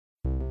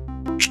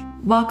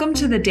Welcome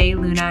to the De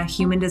Luna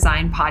Human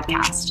Design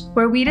Podcast,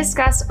 where we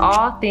discuss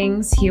all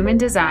things human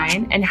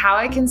design and how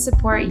it can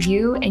support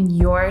you in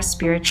your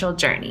spiritual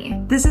journey.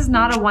 This is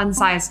not a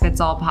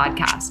one-size-fits-all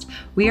podcast.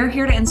 We are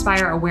here to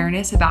inspire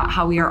awareness about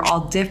how we are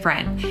all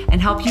different and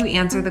help you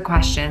answer the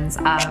questions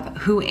of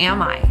who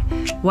am I?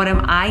 What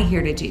am I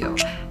here to do?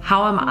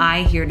 How am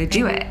I here to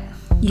do it?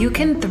 You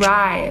can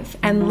thrive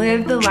and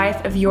live the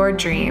life of your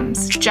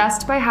dreams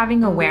just by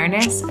having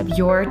awareness of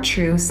your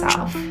true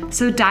self.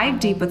 So dive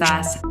deep with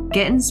us,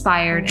 get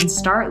inspired, and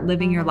start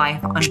living your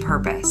life on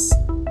purpose.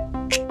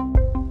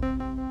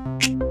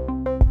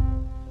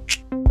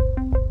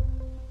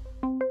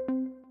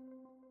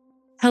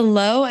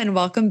 Hello, and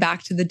welcome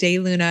back to the De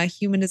Luna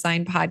Human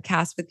Design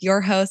Podcast with your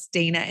hosts,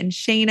 Dana and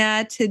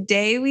Shayna.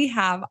 Today we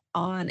have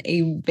on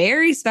a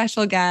very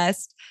special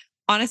guest.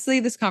 Honestly,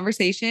 this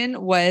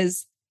conversation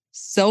was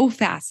so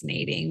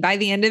fascinating. By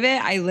the end of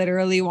it, I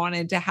literally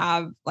wanted to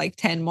have like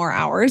 10 more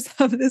hours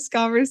of this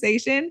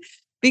conversation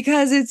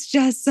because it's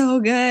just so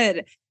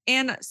good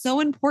and so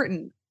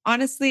important.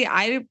 Honestly,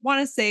 I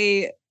want to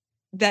say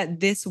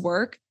that this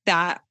work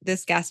that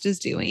this guest is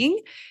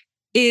doing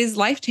is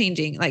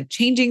life-changing, like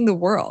changing the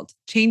world,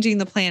 changing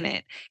the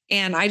planet.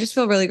 And I just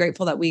feel really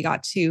grateful that we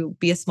got to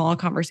be a small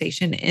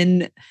conversation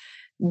in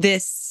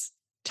this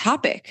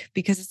topic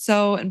because it's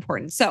so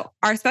important. So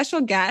our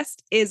special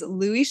guest is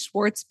Louie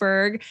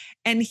Schwartzberg,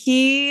 and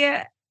he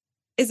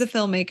is a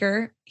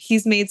filmmaker.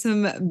 He's made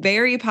some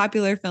very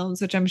popular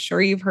films, which I'm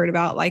sure you've heard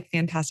about, like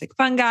Fantastic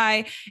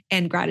Fungi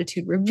and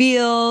Gratitude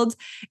Revealed.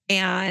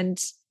 And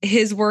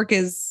his work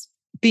is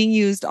being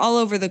used all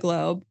over the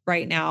globe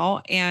right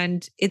now.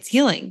 And it's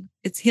healing.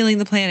 It's healing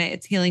the planet.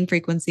 It's healing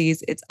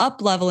frequencies. It's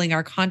up-leveling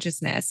our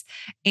consciousness.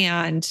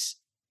 And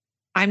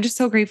I'm just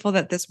so grateful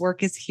that this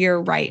work is here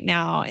right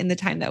now in the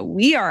time that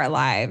we are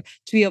alive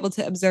to be able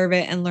to observe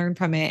it and learn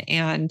from it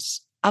and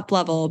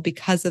up-level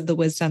because of the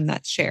wisdom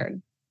that's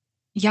shared.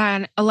 Yeah.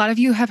 And a lot of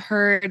you have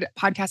heard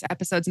podcast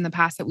episodes in the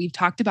past that we've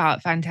talked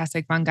about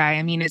Fantastic Fungi.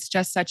 I mean, it's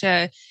just such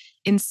a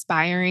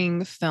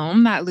inspiring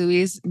film that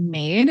Louie's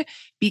made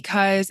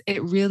because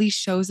it really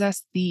shows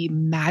us the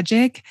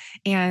magic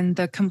and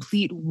the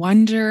complete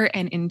wonder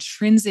and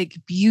intrinsic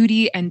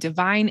beauty and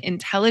divine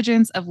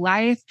intelligence of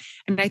life.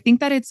 And I think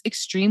that it's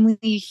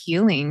extremely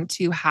healing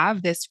to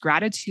have this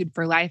gratitude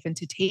for life and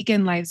to take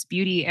in life's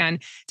beauty,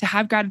 and to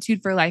have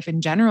gratitude for life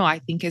in general, I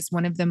think is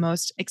one of the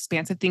most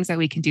expansive things that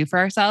we can do for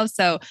ourselves.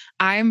 So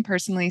I'm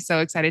personally so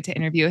excited to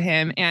interview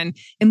him. And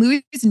in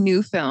Louie's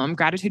new film,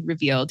 Gratitude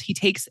Revealed, he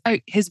takes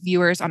his viewers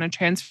on a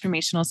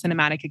transformational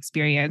cinematic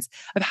experience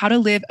of how to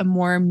live a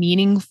more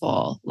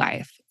meaningful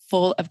life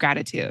full of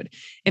gratitude.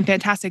 In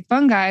Fantastic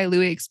Fungi,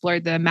 Louie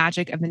explored the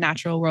magic of the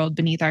natural world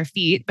beneath our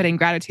feet, but in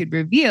Gratitude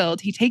Revealed,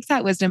 he takes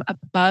that wisdom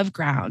above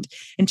ground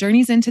and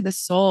journeys into the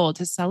soul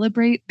to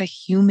celebrate the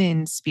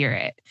human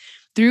spirit.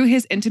 Through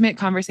his intimate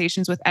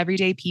conversations with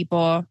everyday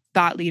people,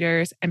 thought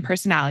leaders, and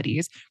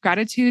personalities,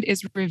 gratitude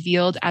is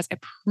revealed as a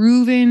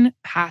proven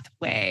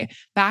pathway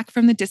back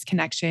from the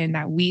disconnection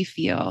that we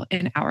feel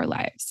in our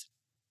lives.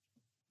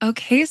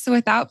 Okay, so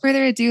without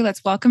further ado,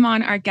 let's welcome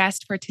on our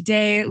guest for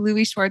today,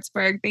 Louie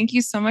Schwartzberg. Thank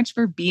you so much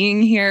for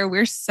being here.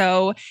 We're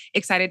so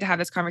excited to have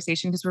this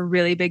conversation because we're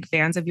really big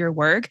fans of your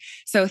work.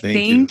 So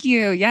thank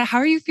you. Yeah, how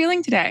are you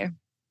feeling today?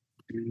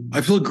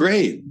 I feel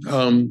great.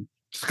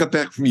 Just got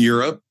back from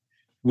Europe,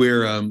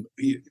 where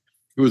it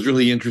was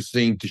really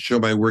interesting to show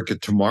my work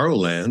at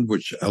Tomorrowland,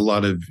 which a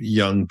lot of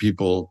young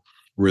people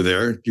were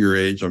there, your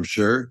age, I'm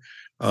sure,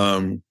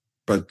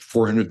 but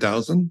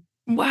 400,000.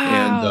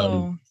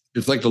 Wow. And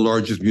it's like the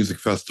largest music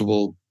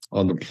festival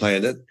on the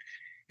planet.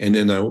 And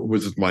then I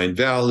was at Mind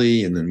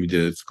Valley, and then we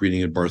did a screening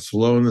in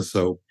Barcelona.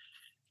 So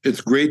it's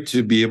great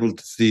to be able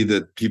to see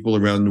that people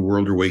around the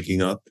world are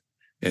waking up,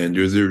 and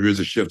there is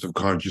a shift of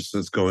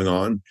consciousness going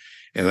on,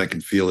 and I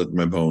can feel it in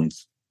my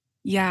bones.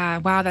 Yeah.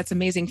 Wow. That's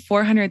amazing.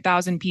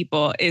 400,000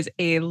 people is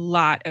a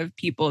lot of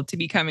people to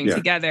be coming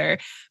together.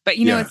 But,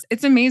 you know,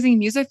 it's amazing.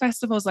 Music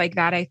festivals like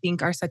that, I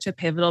think, are such a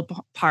pivotal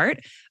part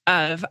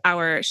of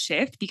our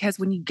shift, because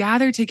when you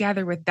gather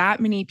together with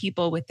that many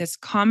people with this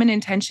common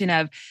intention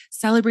of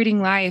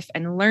celebrating life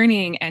and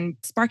learning and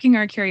sparking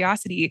our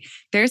curiosity,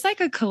 there's like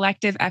a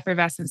collective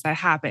effervescence that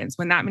happens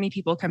when that many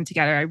people come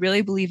together. I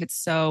really believe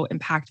it's so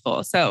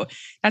impactful. So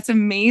that's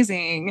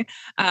amazing.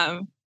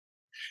 Well,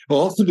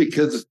 also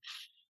because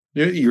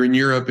you're in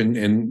Europe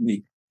and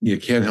you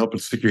can't help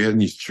but stick your head in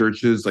these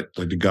churches, like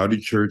the Gaudi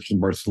Church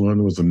in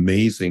Barcelona was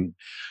amazing.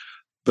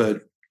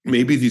 But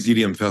maybe these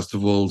EDM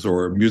festivals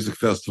or music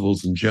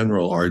festivals in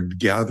general are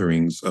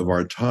gatherings of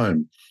our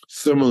time,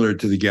 similar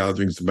to the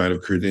gatherings that might have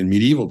occurred in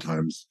medieval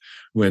times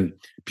when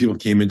people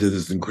came into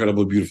this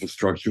incredible, beautiful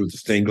structure with the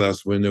stained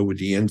glass window, with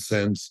the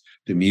incense,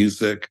 the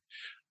music.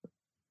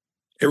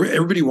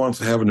 Everybody wants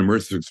to have an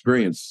immersive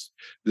experience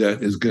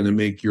that is going to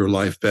make your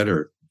life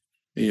better,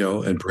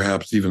 and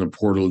perhaps even a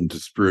portal into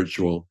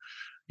spiritual,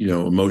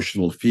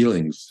 emotional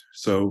feelings.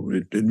 So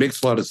it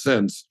makes a lot of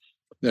sense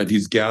that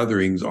these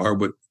gatherings are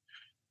what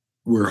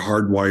we're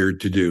hardwired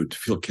to do, to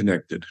feel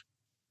connected.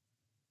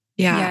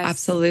 Yeah, Yes.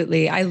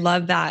 absolutely. I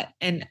love that.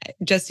 And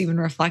just even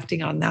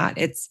reflecting on that,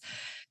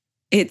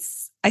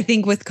 I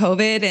think with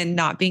COVID and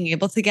not being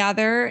able to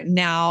gather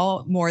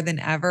now more than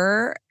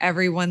ever,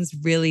 everyone's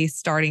really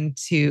starting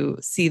to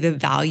see the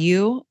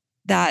value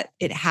that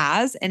it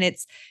has. And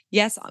it's,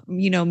 yes,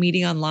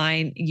 meeting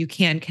online, you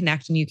can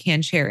connect and you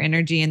can share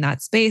energy in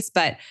that space,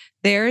 but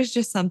there is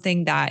just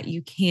something that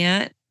you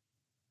can't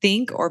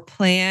think or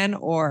plan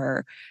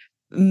or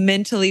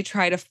mentally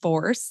try to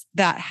force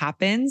that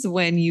happens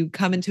when you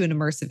come into an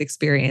immersive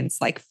experience,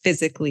 like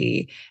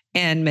physically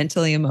and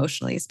mentally,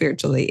 emotionally,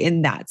 spiritually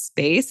in that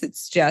space.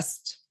 It's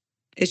just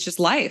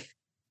life.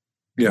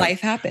 Yeah.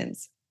 Life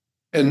happens.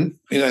 And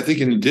I think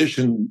in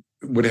addition,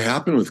 what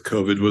happened with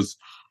COVID was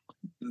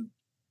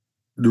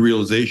the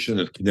realization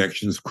that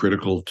connection is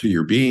critical to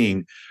your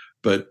being,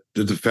 but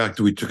the fact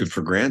that we took it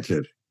for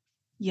granted.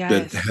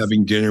 Yes. That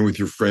having dinner with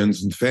your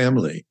friends and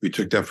family, we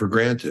took that for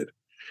granted.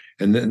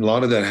 And then a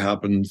lot of that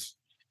happens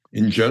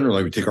in general.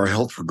 Like we take our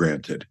health for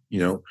granted.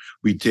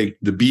 We take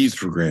the bees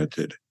for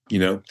granted.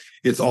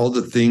 It's all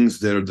the things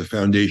that are the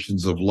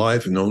foundations of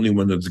life. And only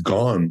when it's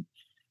gone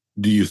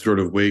do you sort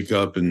of wake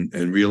up and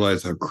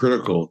realize how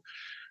critical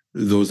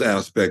those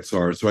aspects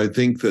are. So I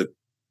think that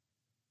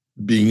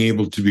being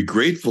able to be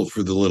grateful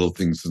for the little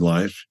things in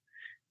life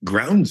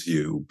grounds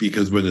you,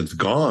 because when it's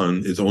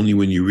gone, it's only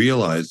when you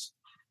realize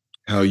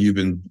how you've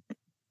been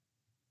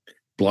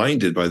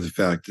blinded by the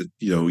fact that,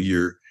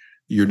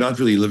 you're not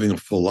really living a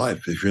full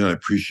life if you're not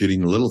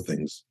appreciating the little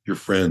things, your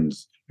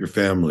friends, your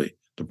family,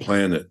 the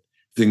planet,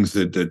 things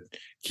that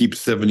keep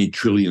 70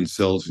 trillion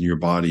cells in your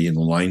body in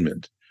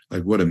alignment.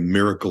 Like what a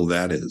miracle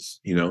that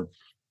is,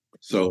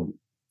 So,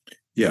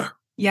 yeah.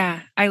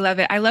 Yeah, I love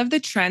it. I love the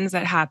trends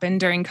that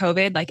happened during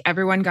COVID. Like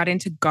everyone got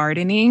into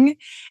gardening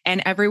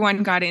and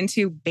everyone got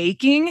into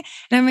baking.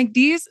 And I'm like,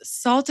 these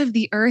salt of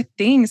the earth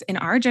things in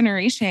our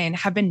generation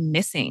have been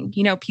missing.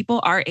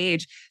 People our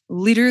age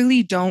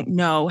literally don't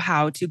know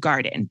how to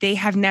garden. They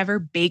have never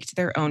baked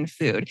their own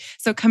food.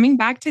 So coming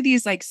back to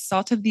these like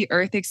salt of the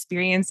earth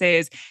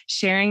experiences,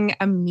 sharing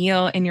a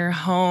meal in your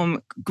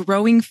home,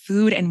 growing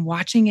food and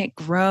watching it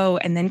grow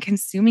and then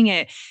consuming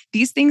it.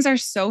 These things are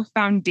so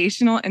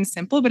foundational and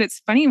simple, but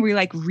it's funny, we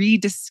like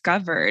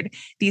rediscovered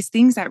these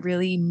things that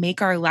really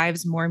make our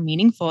lives more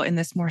meaningful in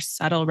this more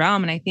subtle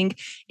realm. And I think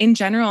in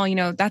general,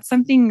 that's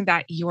something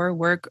that your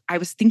work, I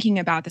was thinking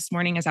about this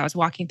morning as I was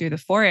walking through the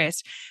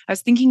forest. I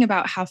was thinking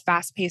about how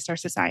fast-paced our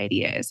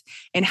society is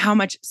and how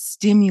much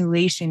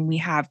stimulation we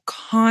have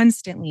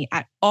constantly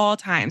at all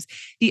times.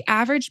 The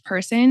average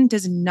person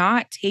does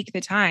not take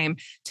the time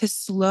to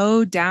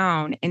slow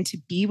down and to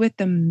be with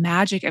the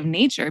magic of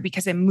nature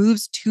because it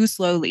moves too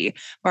slowly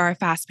for our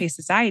fast-paced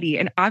society.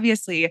 And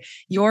obviously,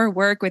 your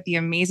work with the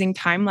amazing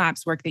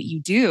time-lapse work that you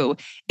do,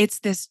 it's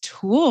this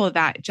tool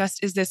that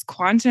just is this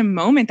quantum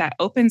moment that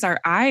opens our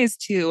eyes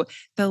to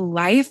the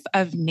life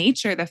of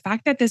nature, the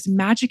fact that this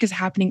magic is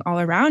happening all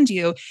around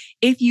you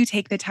if you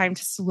take the time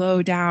to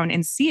slow down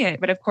and see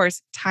it. But of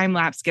course,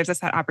 time-lapse gives us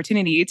that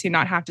opportunity to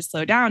not have to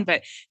slow down,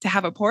 but to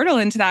have a portal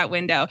into that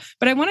window.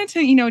 But I wanted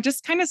to,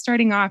 just kind of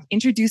starting off,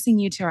 introducing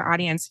you to our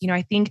audience.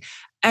 I think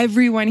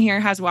everyone here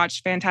has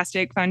watched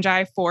Fantastic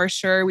Fungi for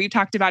sure. We've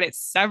talked about it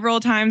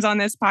several times on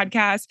this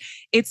podcast.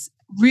 It's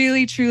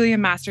really, truly a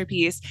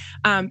masterpiece.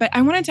 But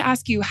I wanted to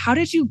ask you, how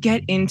did you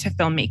get into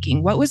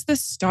filmmaking? What was the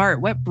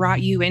start? What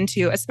brought you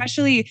into,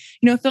 especially,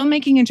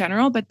 filmmaking in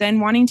general, but then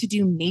wanting to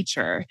do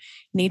nature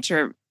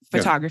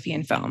photography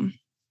and film?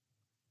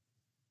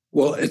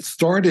 Well, it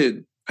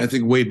started, I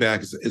think, way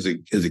back as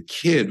a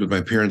kid with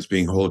my parents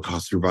being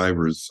Holocaust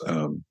survivors.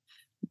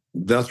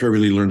 That's where I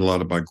really learned a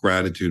lot about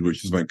gratitude,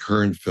 which is my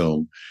current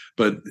film.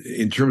 But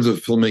in terms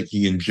of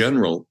filmmaking in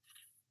general,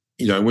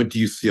 I went to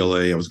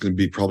UCLA. I was going to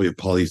be probably a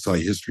poli-sci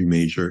history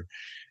major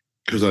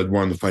because I'd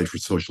wanted to fight for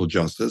social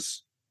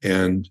justice.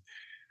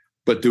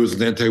 But there was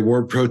an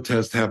anti-war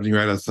protest happening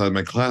right outside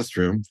my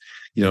classroom,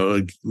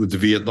 with the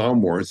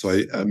Vietnam War. So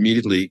I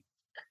immediately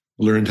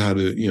learned how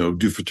to,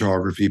 do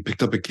photography,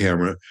 picked up a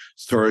camera,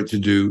 started to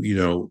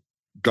do,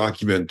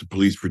 document the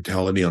police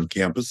brutality on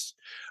campus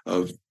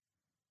of,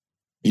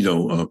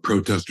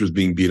 protesters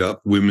being beat up,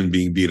 women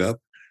being beat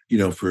up,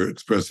 for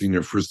expressing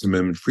their First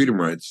Amendment freedom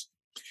rights.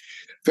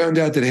 Found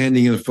out that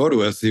handing in a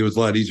photo essay was a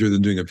lot easier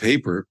than doing a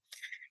paper,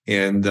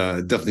 and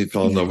definitely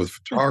fell in love with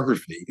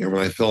photography. And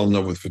when I fell in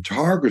love with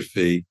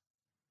photography,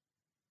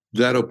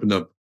 that opened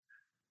up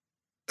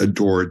a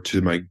door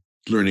to my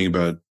learning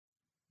about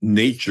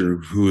nature,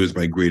 who is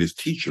my greatest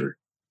teacher,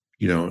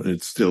 and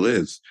it still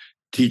is,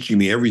 teaching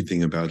me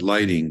everything about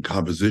lighting,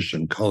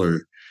 composition,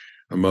 color,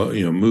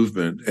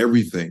 movement,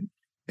 everything.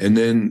 And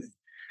then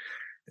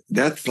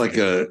that's like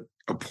a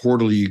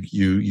portal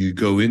you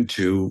go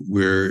into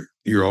where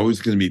you're always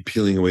going to be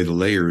peeling away the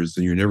layers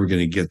and you're never going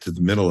to get to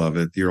the middle of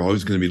it. You're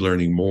always going to be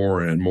learning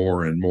more and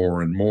more and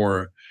more and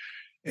more.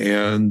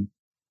 And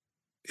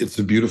it's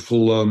a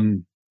beautiful,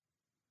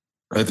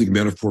 I think,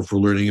 metaphor for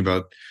learning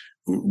about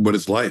what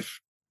is life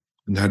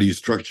and how do you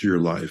structure your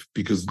life,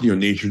 because,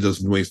 nature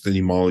doesn't waste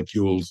any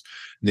molecules.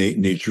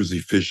 Nature is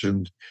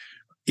efficient.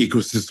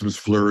 ecosystems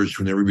flourish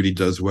when everybody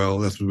does well.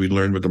 That's what we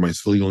learned with the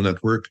mycelial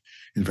network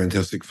in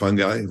Fantastic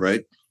Fungi,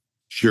 right?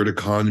 Shared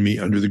economy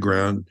under the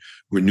ground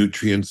where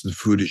nutrients and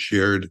food is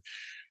shared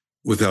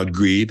without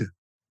greed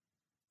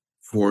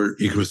for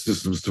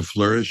ecosystems to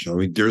flourish. I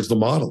mean, there's the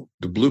model,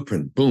 the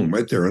blueprint, boom,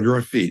 right there under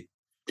our feet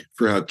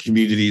for how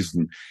communities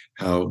and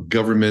how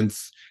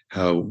governments,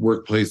 how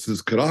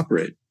workplaces could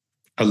operate.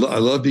 I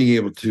love being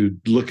able to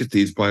look at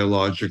these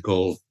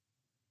biological,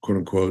 quote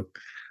unquote,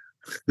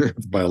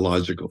 it's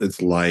biological,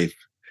 it's life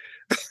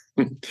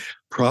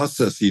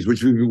processes,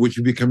 which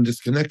we become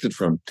disconnected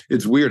from.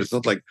 It's weird. It's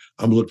not like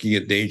I'm looking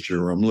at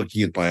nature or I'm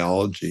looking at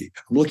biology.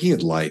 I'm looking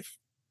at life.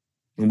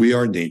 And we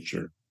are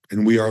nature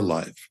and we are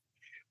life.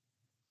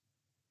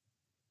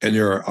 And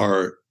there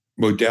are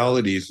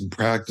modalities and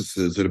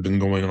practices that have been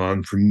going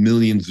on for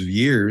millions of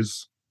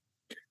years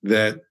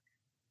that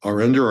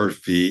are under our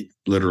feet,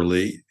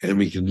 literally, and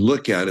we can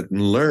look at it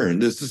and learn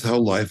this is how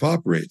life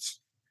operates.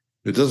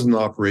 It doesn't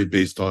operate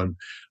based on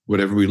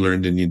whatever we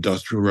learned in the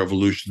Industrial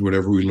Revolution,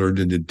 whatever we learned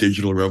in the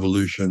Digital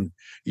Revolution.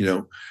 You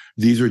know,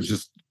 these are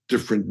just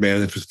different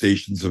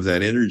manifestations of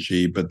that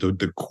energy, but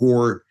the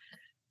core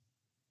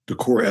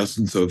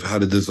essence of how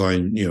to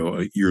design, you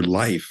know, your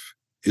life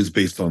is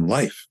based on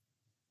life.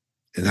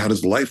 And how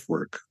does life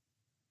work?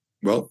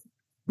 Well,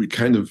 we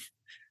kind of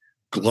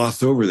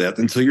gloss over that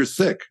until you're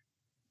sick.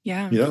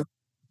 Yeah. You know?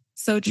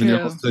 So true. And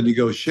then all of a sudden you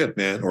go, shit,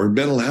 man. Or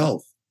mental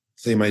health,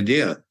 same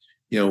idea.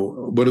 You know,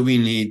 what do we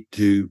need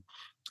to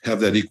have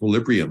that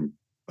equilibrium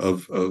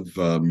of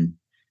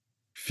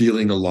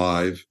feeling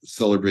alive,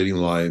 celebrating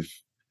life,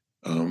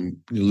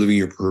 living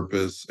your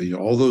purpose? You know,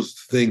 all those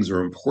things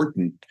are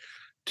important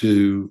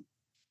to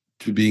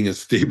being a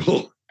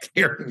stable,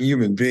 caring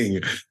human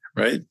being,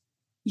 right?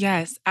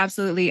 Yes,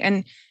 absolutely.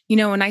 And, you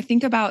know, when I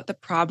think about the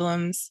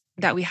problems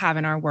that we have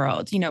in our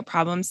world, you know,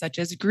 problems such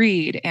as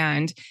greed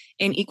and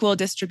unequal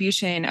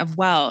distribution of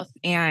wealth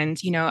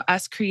and, you know,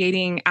 us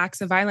creating acts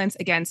of violence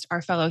against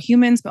our fellow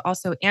humans, but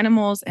also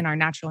animals and our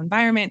natural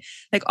environment,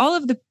 like all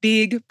of the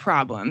big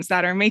problems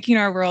that are making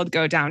our world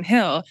go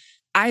downhill,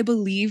 I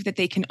believe that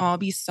they can all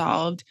be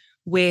solved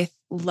with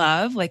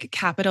love, like a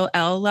capital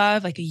L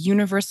love, like a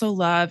universal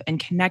love and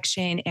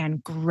connection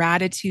and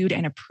gratitude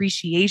and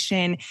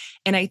appreciation.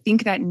 And I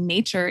think that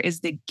nature is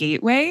the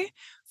gateway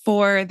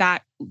for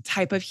that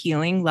type of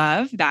healing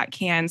love that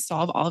can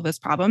solve all of those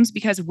problems.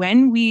 Because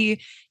when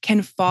we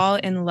can fall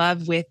in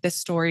love with the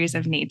stories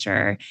of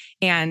nature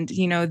and,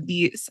 you know,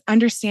 these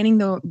understanding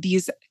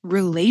these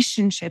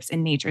relationships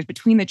in nature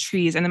between the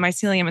trees and the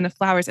mycelium and the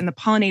flowers and the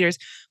pollinators,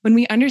 when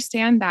we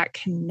understand that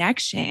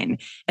connection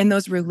and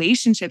those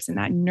relationships and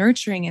that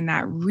nurturing and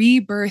that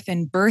rebirth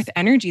and birth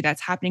energy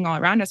that's happening all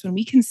around us, when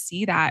we can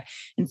see that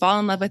and fall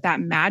in love with that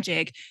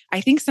magic, I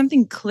think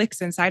something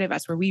clicks inside of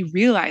us where we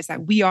realize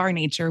that we are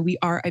nature, we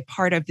are a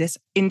part of this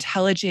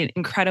intelligent,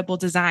 incredible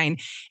design.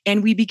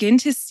 And we begin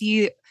to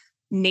see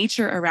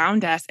nature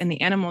around us and the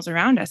animals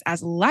around us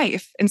as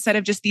life instead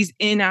of just these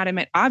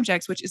inanimate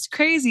objects, which is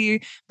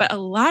crazy. But a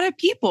lot of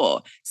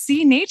people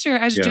see nature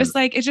as just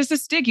like, it's just a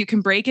stick. You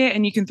can break it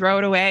and you can throw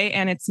it away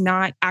and it's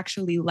not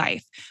actually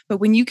life. But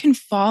when you can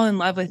fall in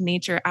love with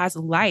nature as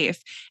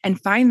life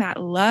and find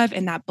that love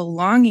and that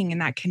belonging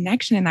and that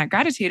connection and that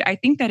gratitude, I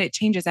think that it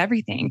changes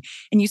everything.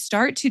 And you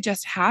start to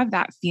just have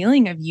that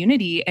feeling of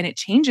unity and it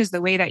changes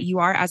the way that you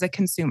are as a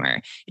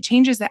consumer. It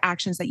changes the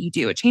actions that you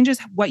do. It changes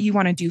what you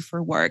want to do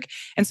for work.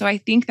 And so I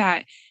think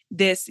that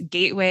this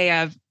gateway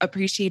of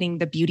appreciating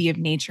the beauty of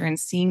nature and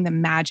seeing the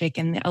magic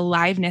and the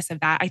aliveness of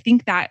that, I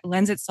think that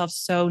lends itself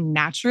so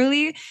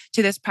naturally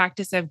to this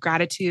practice of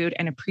gratitude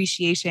and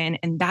appreciation.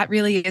 And that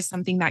really is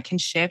something that can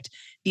shift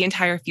the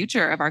entire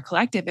future of our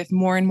collective if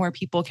more and more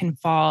people can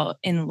fall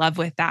in love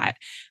with that.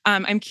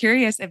 I'm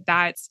curious if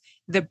that's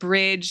the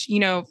bridge, you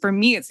know, for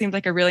me, it seemed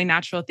like a really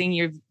natural thing.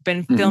 You've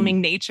been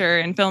filming nature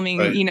and filming,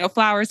 right, you know,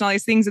 flowers and all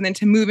these things. And then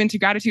to move into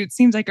gratitude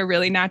seems like a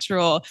really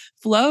natural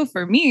flow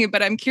for me.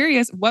 But I'm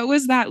curious, what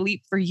was that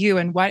leap for you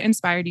and what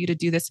inspired you to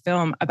do this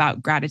film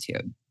about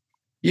gratitude?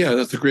 Yeah,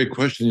 that's a great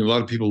question. A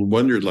lot of people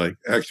wondered, like,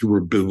 actually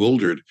were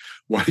bewildered.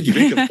 Why did you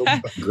make a film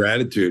about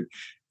gratitude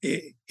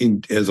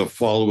as a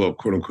follow-up,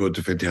 quote unquote,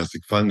 to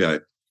Fantastic Fungi?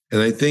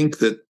 And I think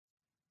that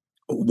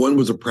one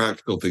was a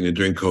practical thing that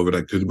during COVID,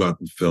 I could go out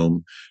and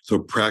film. So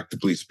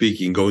practically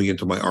speaking, going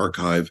into my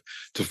archive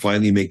to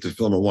finally make the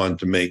film I wanted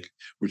to make,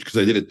 which because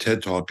I did a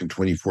TED Talk in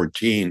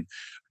 2014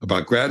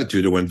 about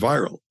gratitude, it went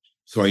viral.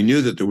 So I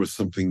knew that there was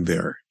something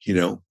there, you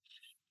know.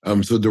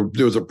 So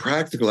there was a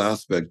practical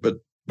aspect,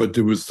 but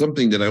there was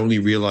something that I only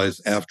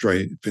realized after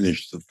I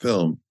finished the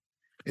film,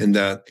 and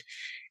that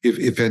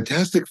if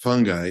Fantastic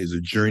Fungi is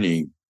a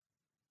journey,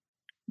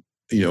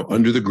 you know,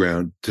 under the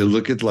ground to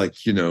look at,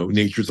 like, you know,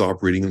 nature's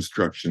operating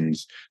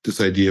instructions,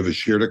 this idea of a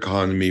shared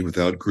economy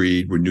without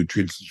greed, where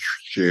nutrients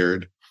are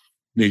shared,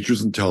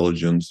 nature's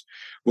intelligence.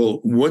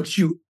 Well, once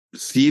you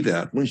see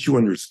that, once you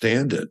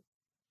understand it,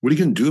 what are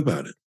you going to do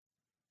about it?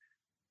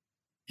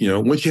 You know,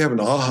 once you have an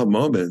aha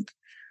moment,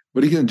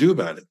 what are you going to do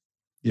about it?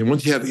 You know,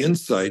 once you have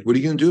insight, what are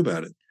you going to do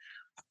about it?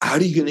 how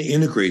are you going to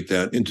integrate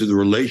that into the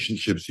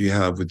relationships you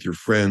have with your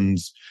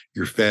friends,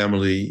 your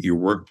family, your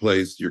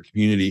workplace, your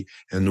community,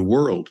 and the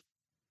world?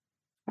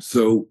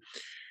 So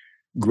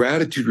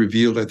gratitude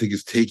revealed, I think,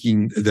 is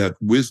taking that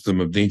wisdom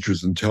of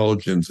nature's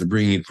intelligence and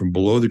bringing it from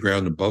below the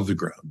ground above the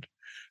ground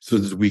so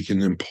that we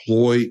can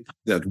employ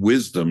that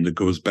wisdom that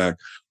goes back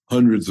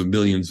hundreds of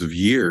millions of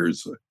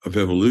years of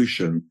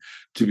evolution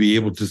to be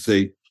able to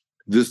say,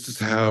 this is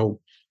how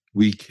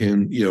we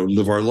can,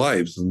 live our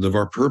lives and live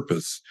our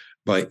purpose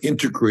by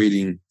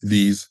integrating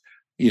these,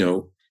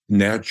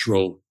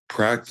 natural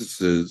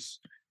practices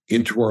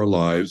into our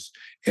lives.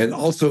 And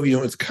also,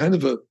 it's kind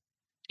of a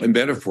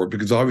metaphor,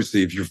 because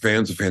obviously if you're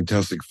fans of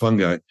fantastic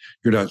fungi,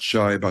 you're not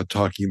shy about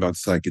talking about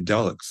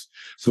psychedelics.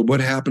 So what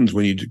happens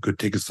when you could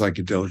take a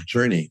psychedelic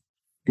journey?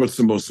 What's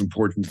the most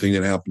important thing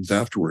that happens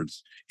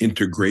afterwards?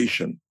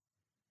 Integration.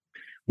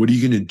 What are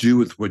you going to do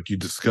with what you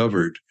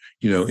discovered,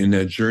 in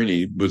that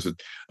journey? Was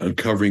it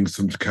uncovering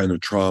some kind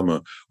of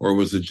trauma, or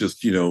was it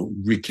just,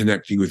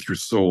 reconnecting with your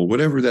soul?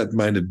 Whatever that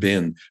might have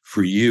been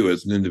for you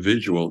as an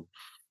individual,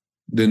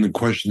 then the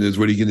question is,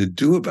 what are you going to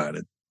do about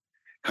it?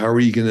 How are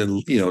you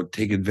going to,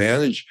 take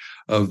advantage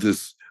of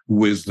this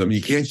wisdom?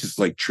 You can't just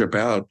like trip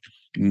out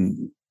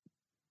and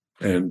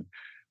say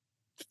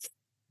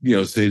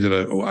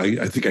that,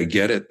 I think I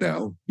get it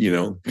now,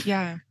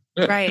 Yeah.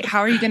 Right.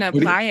 How are you going to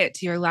apply it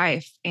to your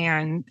life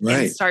and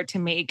start to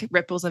make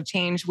ripples of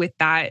change with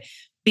that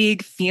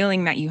big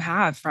feeling that you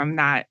have from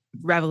that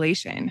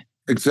revelation?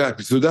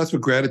 Exactly. So that's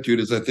what gratitude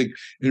is, I think,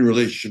 in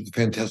relationship to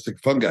fantastic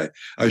fungi.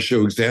 I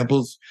show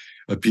examples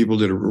of people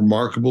that are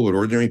remarkable but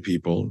ordinary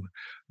people,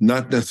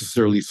 not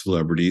necessarily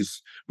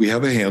celebrities. We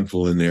have a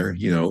handful in there,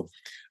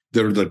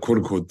 that are the quote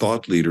unquote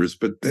thought leaders,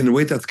 but in a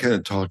way that's kind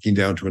of talking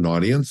down to an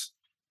audience.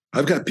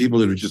 I've got people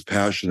that are just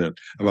passionate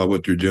about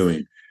what they're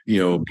doing,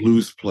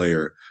 blues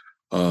player,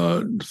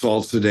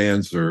 salsa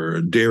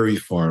dancer, dairy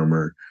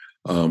farmer,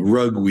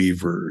 rug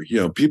weaver,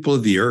 people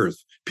of the earth,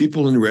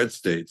 people in red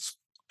states,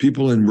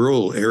 people in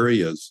rural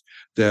areas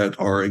that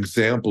are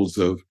examples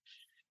of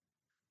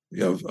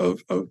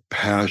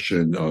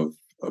passion, of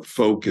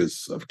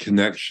focus, of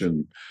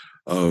connection,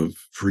 of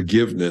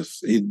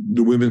forgiveness.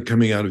 The women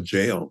coming out of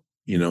jail,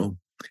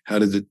 how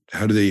do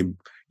they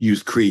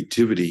use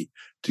creativity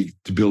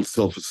to build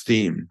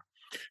self-esteem?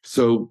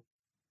 So,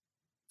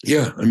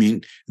 yeah, I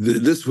mean,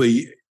 this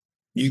way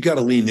you got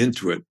to lean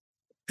into it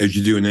as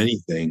you do in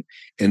anything,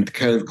 and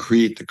kind of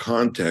create the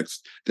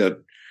context that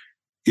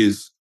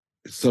is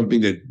something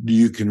that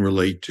you can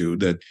relate to,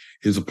 that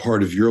is a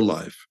part of your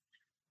life.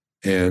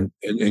 And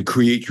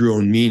create your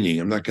own meaning.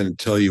 I'm not going to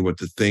tell you what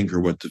to think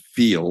or what to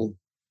feel.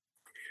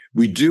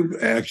 We do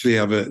actually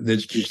have an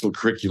educational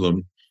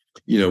curriculum,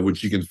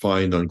 which you can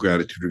find on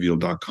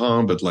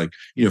gratituderevealed.com, but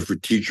for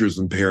teachers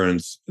and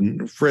parents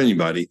and for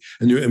anybody.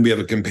 And we have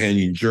a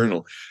companion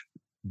journal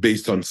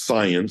based on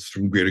science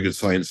from Greater Good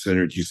Science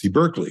Center at UC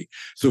Berkeley.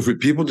 So for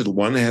people that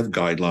want to have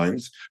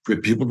guidelines, for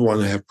people that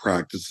want to have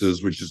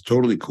practices, which is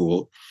totally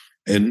cool,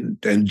 and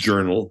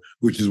journal,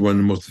 which is one of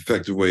the most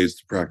effective ways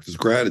to practice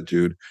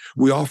gratitude,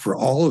 we offer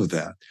all of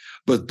that.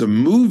 But the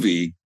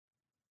movie,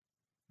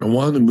 I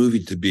wanted the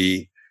movie to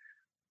be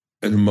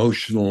an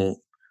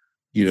emotional,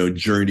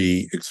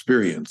 journey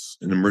experience,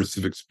 an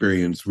immersive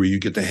experience where you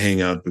get to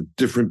hang out with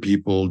different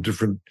people,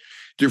 different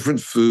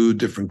food,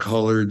 different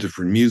color,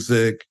 different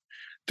music,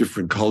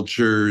 different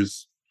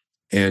cultures,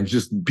 and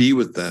just be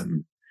with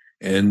them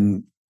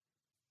and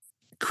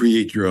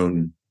create your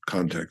own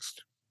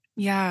context.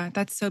 Yeah,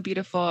 that's so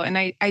beautiful. And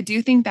I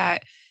do think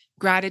that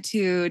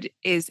gratitude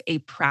is a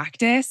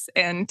practice,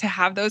 and to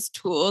have those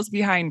tools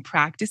behind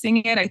practicing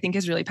it, I think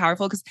is really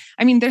powerful. Because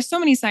there's so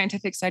many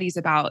scientific studies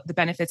about the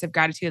benefits of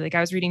gratitude. Like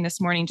I was reading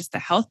this morning, just the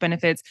health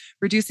benefits,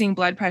 reducing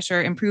blood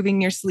pressure, improving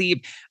your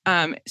sleep,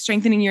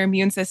 strengthening your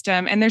immune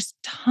system. And there's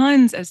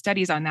tons of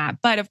studies on that.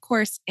 But of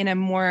course, in a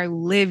more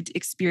lived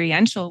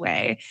experiential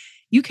way,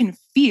 you can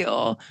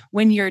feel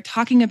when you're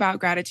talking about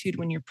gratitude,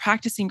 when you're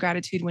practicing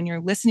gratitude, when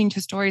you're listening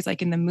to stories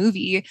like in the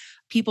movie,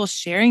 people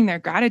sharing their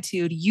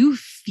gratitude, you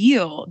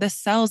feel the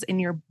cells in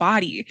your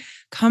body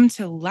come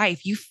to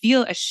life. You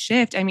feel a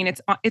shift.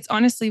 It's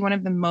honestly one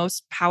of the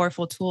most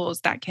powerful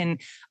tools that can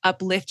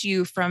uplift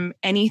you from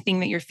anything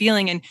that you're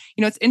feeling. And,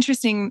 it's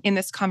interesting in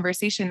this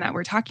conversation that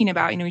we're talking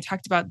about, we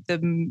talked about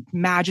the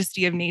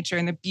majesty of nature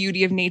and the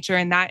beauty of nature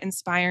and that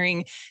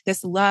inspiring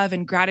this love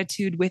and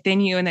gratitude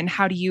within you. And then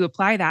how do you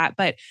apply that?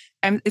 But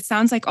it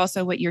sounds like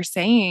also what you're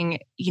saying,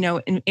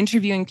 in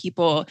interviewing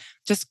people,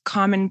 just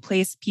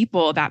commonplace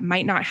people that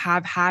might not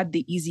have had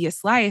the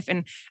easiest life.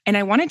 And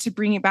I wanted to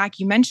bring it back.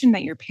 You mentioned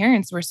that your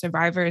parents were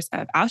survivors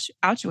of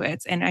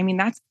Auschwitz. And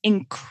that's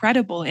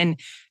incredible. And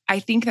I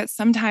think that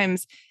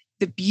sometimes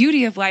the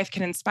beauty of life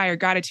can inspire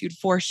gratitude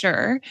for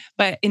sure.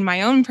 But in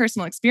my own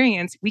personal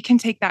experience, we can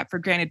take that for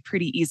granted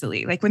pretty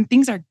easily. Like when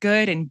things are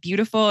good and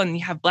beautiful and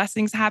you have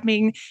blessings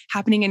happening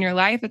in your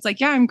life, it's like,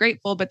 yeah, I'm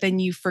grateful, but then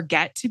you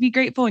forget to be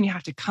grateful and you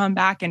have to come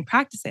back and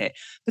practice it.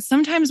 But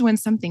sometimes when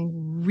something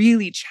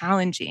really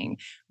challenging,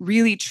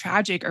 really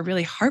tragic, or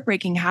really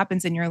heartbreaking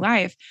happens in your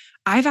life,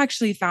 I've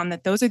actually found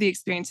that those are the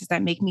experiences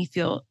that make me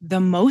feel the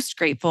most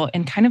grateful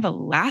in kind of a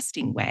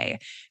lasting way.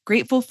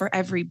 Grateful for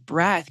every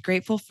breath,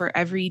 grateful for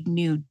every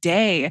new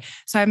day.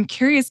 So I'm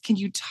curious, can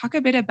you talk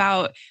a bit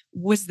about,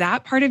 was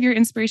that part of your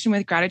inspiration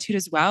with gratitude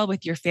as well,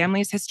 with your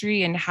family's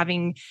history and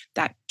having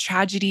that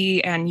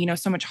tragedy and,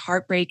 so much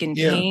heartbreak and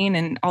Yeah, pain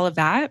and all of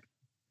that?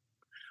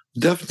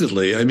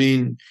 definitely. I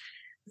mean,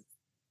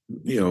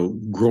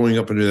 growing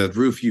up under that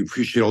roof, you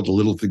appreciate all the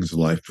little things in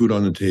life: food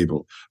on the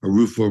table, a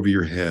roof over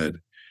your head,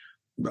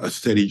 a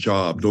steady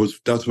job.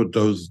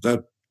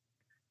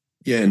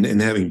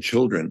 And having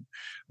children.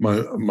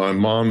 My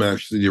mom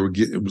actually,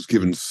 was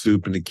given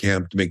soup in the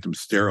camp to make them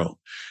sterile,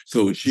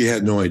 so she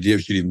had no idea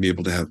she'd even be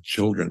able to have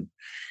children.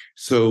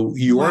 So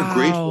you are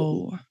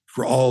grateful Wow.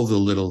 for all the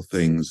little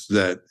things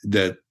that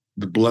the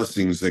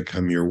blessings that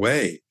come your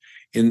way,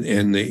 and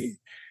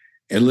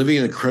living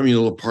in a crummy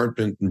little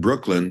apartment in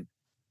Brooklyn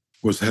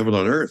was heaven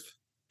on earth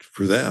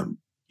for them,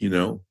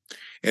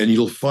 And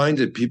you'll find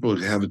that people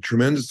have a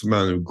tremendous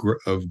amount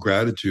of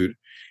gratitude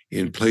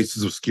in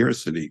places of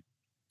scarcity,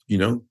 you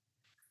know.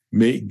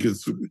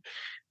 Because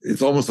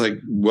it's almost like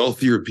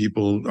wealthier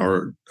people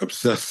are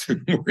obsessed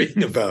and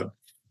worrying about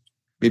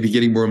maybe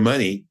getting more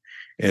money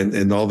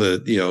and all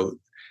the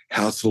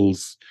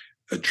hassles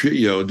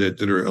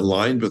that are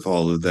aligned with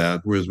all of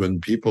that. Whereas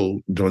when people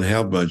don't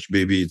have much,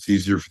 maybe it's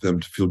easier for them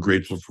to feel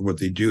grateful for what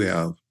they do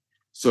have.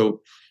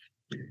 So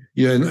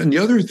and the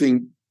other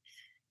thing,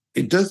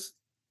 it does,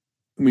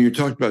 when you're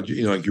talking about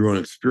like your own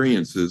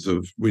experiences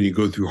of when you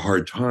go through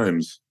hard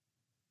times,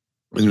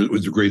 and it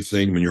was a great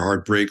saying, when your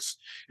heart breaks,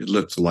 it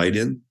lets light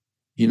in,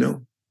 you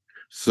know?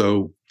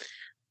 So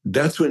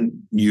that's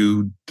when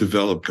you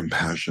develop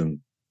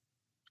compassion.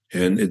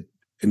 And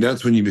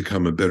that's when you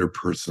become a better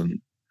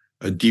person,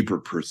 a deeper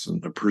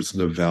person, a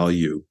person of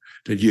value,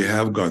 that you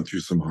have gone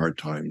through some hard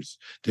times,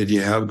 that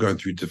you have gone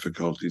through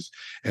difficulties,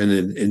 and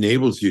it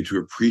enables you to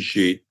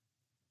appreciate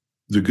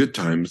the good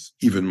times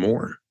even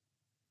more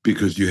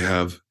because you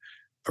have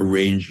a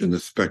range in the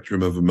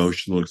spectrum of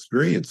emotional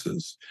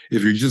experiences.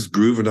 If you're just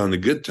grooving on the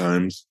good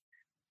times,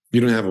 you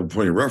don't have a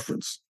point of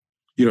reference.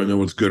 You don't know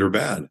what's good or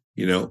bad,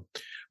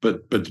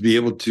 But to be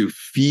able to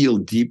feel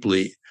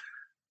deeply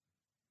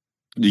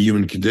the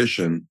human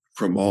condition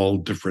from all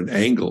different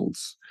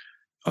angles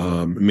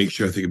makes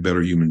you, I think, a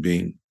better human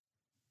being.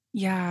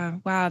 Yeah.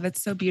 Wow.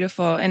 That's so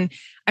beautiful. And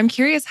I'm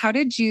curious, how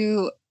did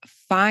you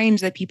find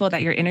the people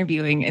that you're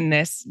interviewing in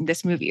this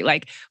movie?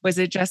 Like, was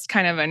it just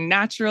kind of a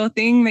natural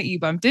thing that you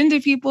bumped into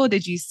people?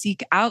 Did you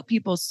seek out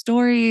people's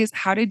stories?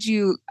 How did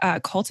you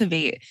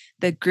cultivate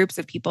the groups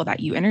of people that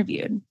you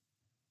interviewed?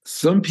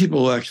 Some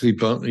people actually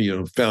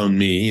found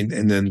me,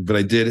 but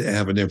I did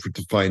have an effort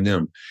to find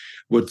them.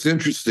 What's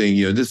interesting,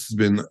 this has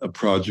been a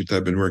project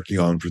I've been working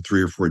on for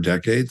 3 or 4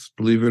 decades,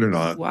 believe it or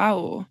not.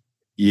 Wow.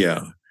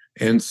 Yeah.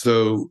 And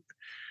so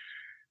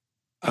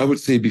I would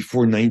say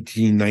before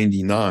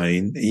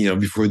 1999,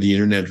 before the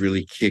internet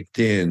really kicked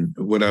in,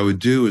 what I would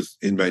do is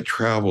in my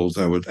travels,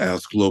 I would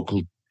ask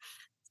local,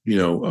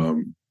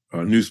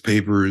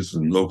 newspapers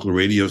and local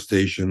radio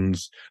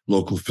stations,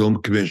 local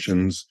film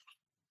commissions,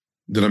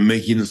 that I'm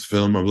making this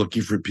film. I'm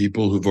looking for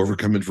people who've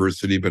overcome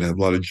adversity but have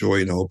a lot of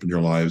joy and hope in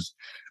their lives.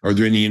 Are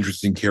there any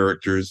interesting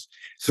characters?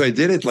 So I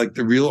did it like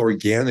the real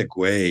organic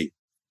way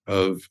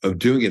of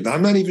doing it.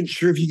 I'm not even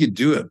sure if you could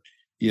do it,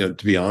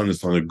 to be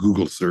honest, on a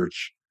Google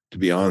search, to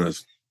be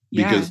honest,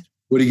 Yeah. because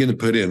what are you going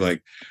to put in?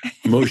 Like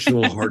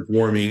emotional,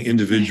 heartwarming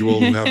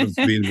individual who happens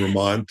to be in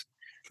Vermont,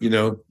 in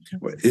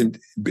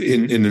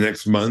the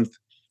next month,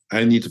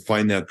 I need to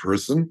find that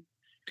person.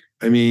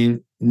 I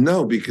mean,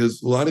 no,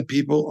 because a lot of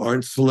people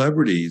aren't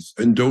celebrities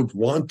and don't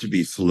want to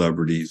be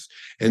celebrities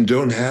and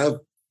don't have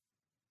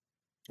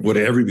what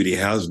everybody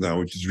has now,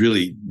 which is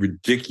really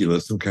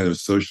ridiculous, some kind of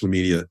social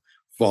media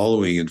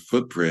following and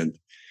footprint.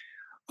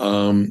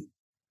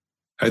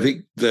 I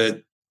think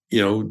that,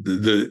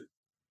 the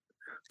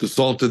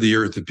salt of the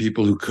earth, the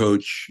people who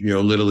coach,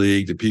 Little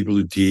League, the people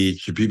who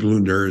teach, the people who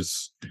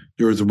nurse,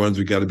 those are the ones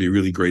we got to be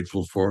really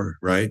grateful for,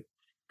 right?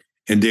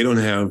 And they don't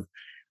have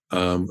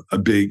a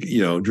big, they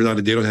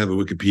don't have a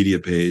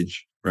Wikipedia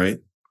page, right?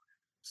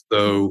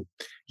 So,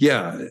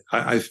 yeah,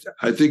 I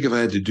think if I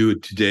had to do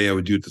it today, I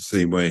would do it the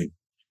same way.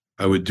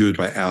 I would do it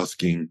by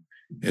asking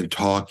and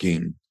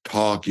talking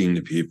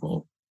to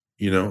people,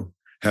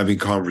 having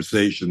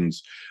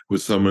conversations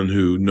with someone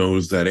who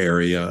knows that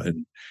area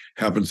and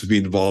happens to be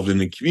involved in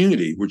the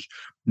community, which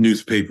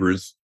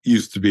newspapers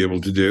used to be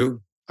able to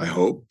do. I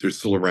hope they're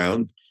still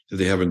around, that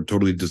they haven't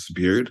totally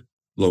disappeared.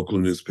 Local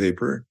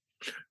newspaper,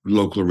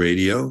 local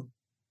radio,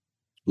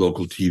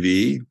 local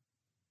TV.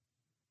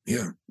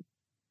 Yeah.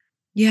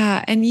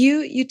 Yeah. And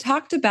you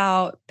talked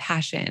about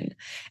passion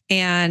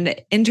and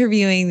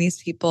interviewing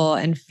these people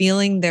and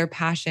feeling their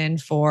passion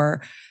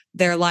for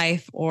their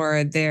life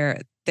or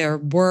their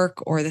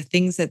work or the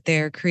things that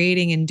they're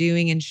creating and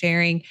doing and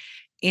sharing.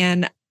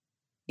 And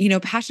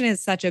passion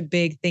is such a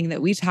big thing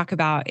that we talk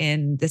about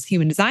in this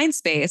human design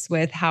space,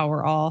 with how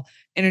we're all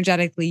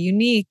energetically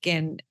unique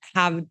and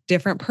have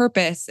different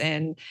purpose,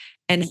 and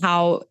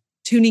how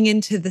tuning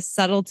into the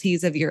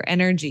subtleties of your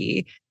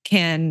energy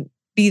can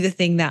be the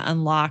thing that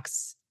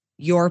unlocks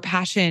your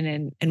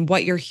passion and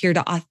what you're here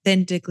to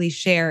authentically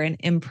share and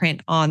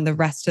imprint on the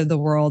rest of the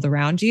world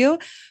around you.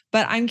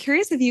 But I'm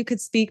curious if you could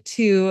speak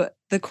to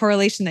the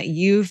correlation that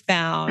you've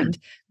found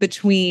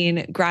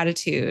between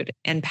gratitude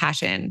and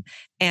passion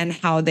and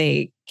how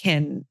they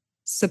can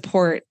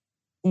support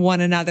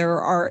one another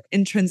or are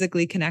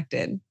intrinsically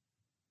connected.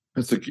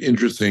 That's an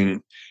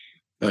interesting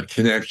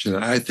connection.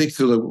 I think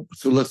so.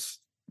 So let's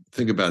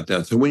think about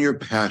that. So when you're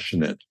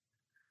passionate,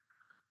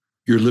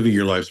 you're living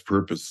your life's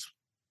purpose,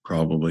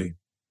 probably,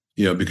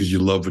 because you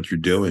love what you're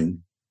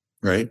doing,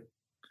 right?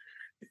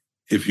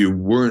 If you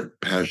weren't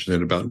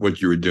passionate about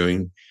what you were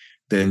doing,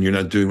 then you're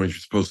not doing what you're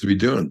supposed to be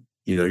doing.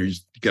 You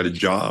just got a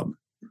job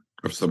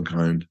of some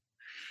kind.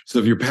 So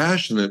if you're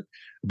passionate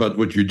about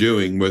what you're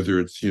doing, whether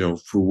it's,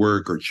 for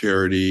work or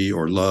charity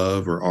or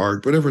love or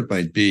art, whatever it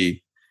might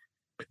be,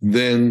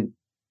 then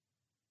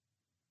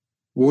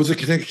what was the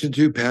connection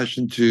to?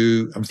 Passion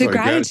to, I'm sorry,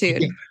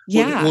 gratitude.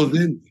 Yeah.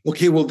 Then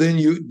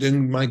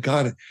my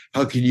God,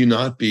 how can you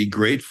not be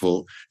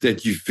grateful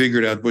that you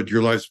figured out what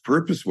your life's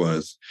purpose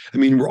was? I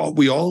mean,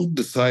 we all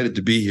decided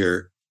to be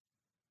here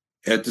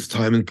at this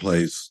time and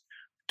place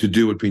to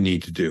do what we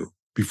need to do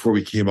before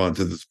we came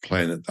onto this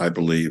planet, I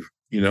believe,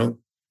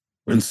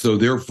 And so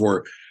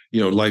therefore,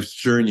 life's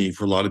journey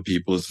for a lot of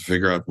people is to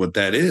figure out what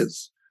that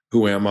is.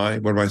 Who am I?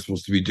 What am I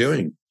supposed to be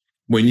doing?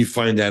 When you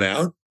find that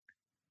out,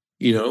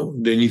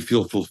 then you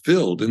feel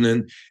fulfilled. And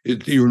then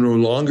you're no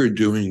longer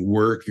doing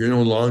work. You're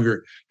no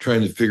longer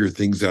trying to figure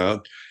things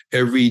out.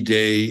 Every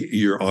day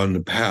you're on the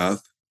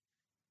path,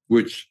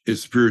 which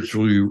is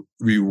spiritually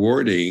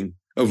rewarding,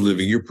 of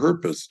living your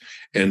purpose.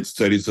 And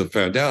studies have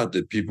found out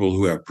that people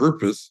who have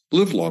purpose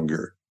live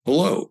longer.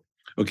 Hello.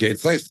 Okay.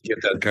 It's nice to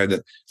get that kind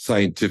of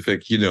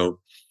scientific,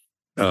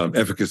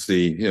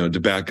 efficacy, to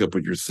back up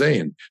what you're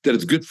saying, that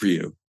it's good for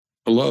you.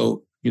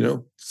 Hello.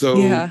 So,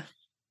 yeah.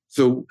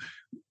 So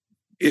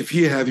if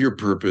you have your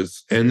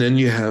purpose and then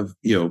you have,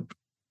 it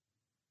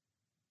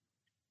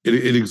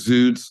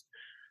exudes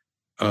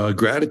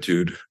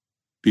gratitude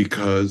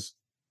because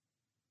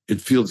it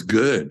feels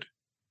good.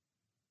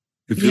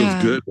 It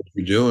feels good what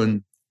you're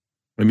doing.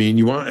 I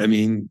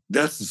mean,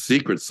 that's the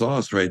secret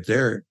sauce right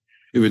there.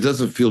 If it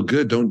doesn't feel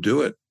good, don't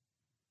do it.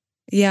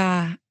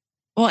 Yeah.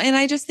 Well, and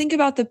I just think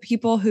about the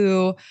people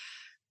who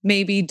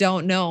maybe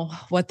don't know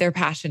what their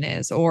passion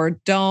is or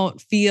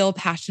don't feel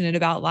passionate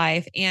about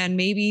life and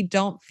maybe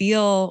don't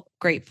feel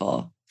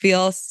grateful,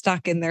 feel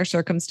stuck in their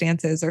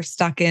circumstances or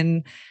stuck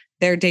in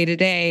their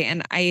day-to-day.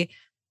 And I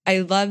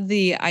love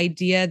the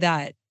idea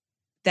that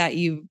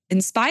you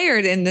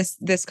inspired in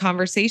this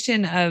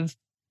conversation of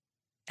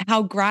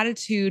how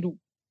gratitude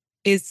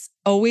is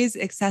always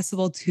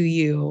accessible to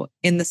you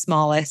in the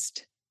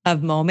smallest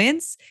of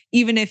moments,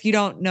 even if you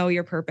don't know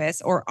your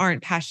purpose or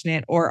aren't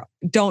passionate or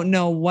don't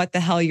know what the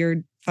hell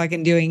you're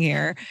fucking doing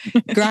here.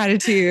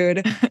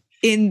 Gratitude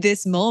in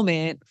this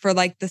moment for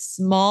like the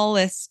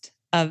smallest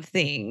of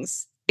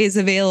things is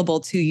available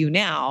to you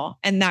now.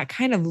 And that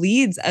kind of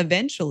leads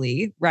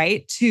eventually,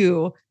 right,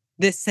 to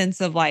this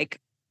sense of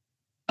like,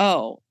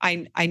 oh,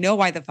 I know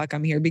why the fuck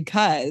I'm here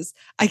because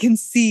I can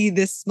see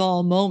this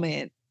small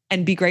moment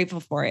and be grateful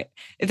for it,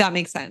 if that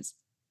makes sense.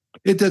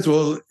 It does.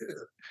 Well,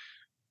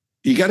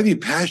 you got to be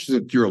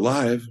passionate you're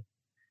alive,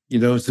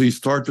 so you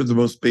start with the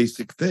most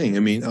basic thing.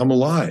 I mean, I'm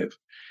alive.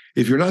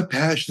 If you're not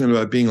passionate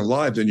about being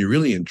alive, then you're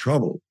really in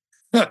trouble.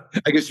 I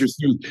guess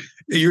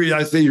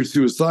I say you're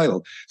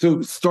suicidal.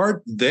 So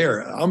start there.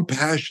 I'm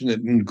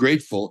passionate and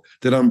grateful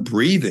that I'm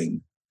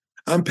breathing.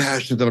 I'm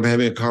passionate that I'm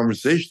having a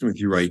conversation with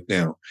you right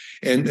now.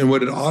 And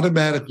what it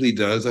automatically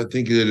does, I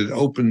think, is that it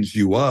opens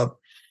you up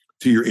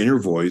to your inner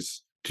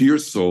voice, to your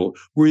soul,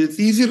 where it's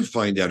easy to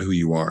find out who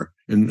you are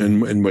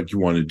and what you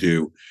want to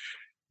do.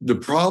 The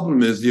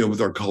problem is,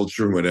 with our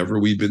culture and whatever,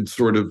 we've been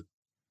sort of,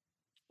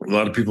 a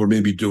lot of people are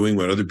maybe doing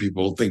what other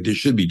people think they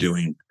should be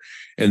doing.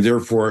 And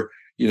therefore,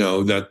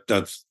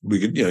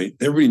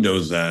 everybody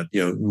knows that,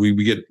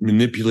 we get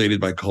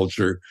manipulated by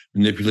culture,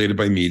 manipulated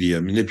by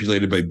media,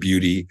 manipulated by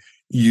beauty,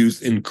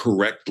 used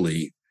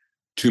incorrectly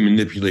to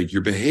manipulate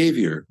your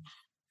behavior.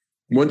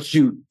 If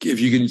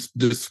you can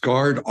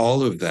discard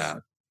all of that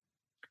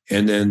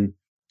and then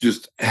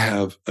just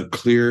have a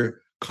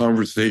clear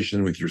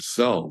conversation with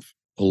yourself.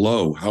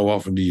 Hello, how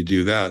often do you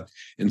do that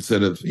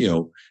instead of,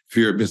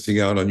 fear of missing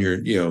out on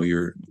your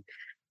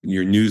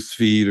news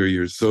feed or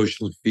your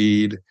social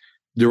feed?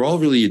 They're all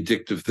really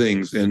addictive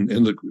things. And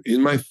look,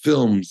 in my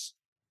films,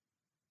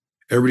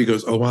 everybody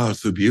goes, oh, wow,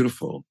 it's so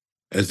beautiful.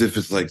 As if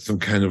it's like some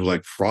kind of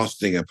like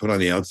frosting I put on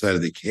the outside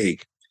of the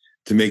cake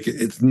to make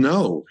it. It's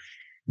no.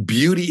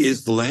 Beauty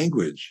is the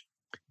language.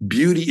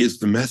 Beauty is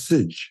the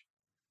message.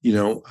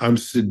 I'm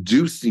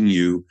seducing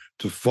you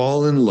to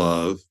fall in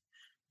love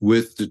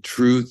with the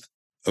truth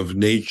of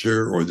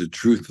nature or the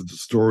truth of the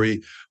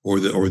story or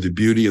the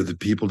beauty of the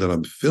people that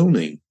I'm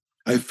filming.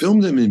 I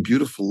film them in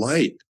beautiful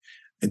light.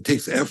 It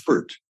takes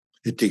effort.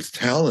 It takes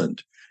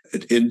talent.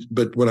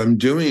 But what I'm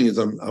doing is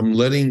I'm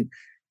letting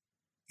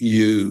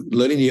you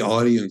letting the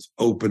audience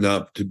open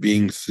up to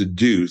being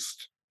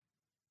seduced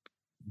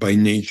by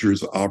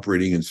nature's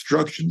operating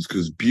instructions,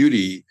 because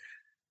beauty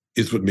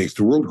is what makes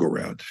the world go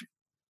round.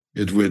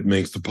 It's what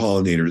makes the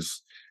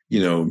pollinators,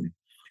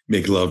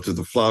 make love to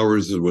the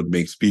flowers. It's what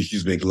makes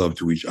species make love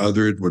to each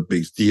other. It's what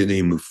makes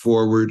DNA move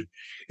forward.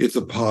 It's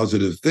a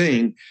positive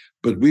thing,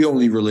 but we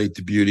only relate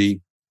to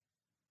beauty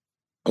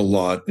a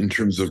lot in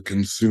terms of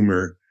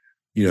consumer,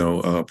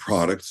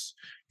 products,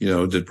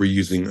 that we're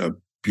using a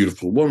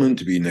beautiful woman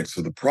to be next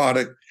to the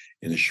product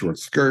in a short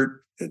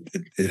skirt.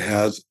 It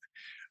has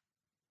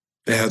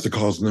a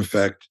cause and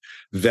effect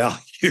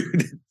value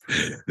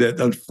that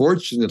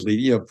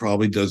unfortunately,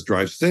 probably does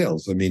drive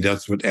sales. I mean,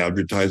 that's what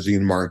advertising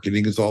and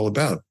marketing is all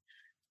about.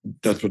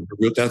 That's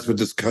what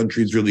this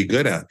country is really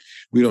good at.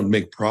 We don't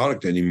make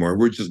product anymore.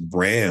 We're just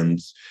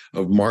brands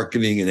of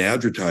marketing and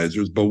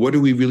advertisers. But what are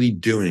we really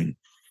doing?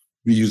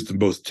 We use the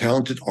most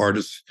talented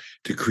artists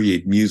to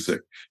create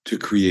music, to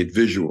create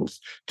visuals,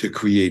 to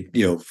create,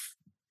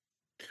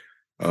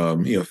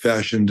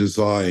 fashion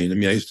design. I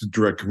mean, I used to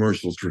direct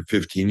commercials for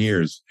 15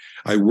 years.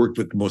 I worked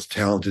with the most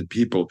talented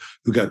people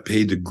who got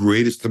paid the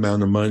greatest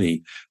amount of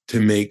money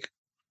to make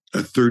a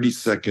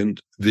 30-second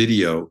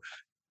video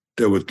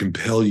that would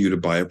compel you to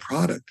buy a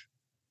product.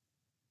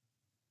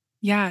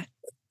 Yeah.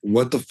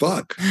 What the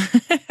fuck?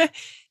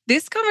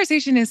 This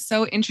conversation is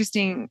so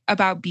interesting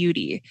about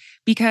beauty,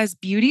 because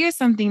beauty is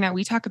something that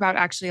we talk about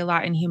actually a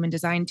lot in human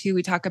design too.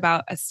 We talk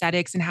about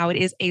aesthetics and how it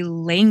is a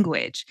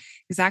language.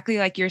 Exactly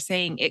like you're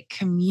saying, it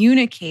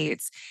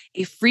communicates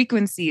a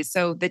frequency.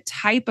 So the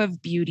type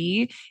of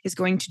beauty is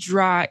going to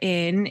draw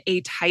in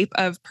a type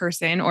of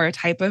person or a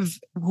type of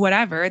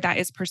whatever that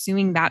is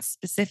pursuing that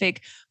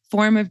specific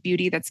form of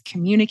beauty that's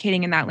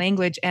communicating in that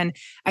language. And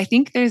I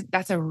think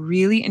that's a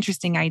really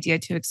interesting idea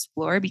to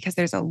explore, because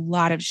there's a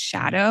lot of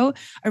shadow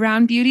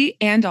around beauty.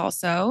 And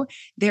also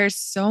there's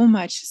so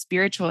much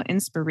spiritual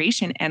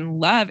inspiration and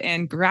love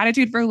and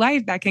gratitude for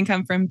life that can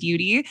come from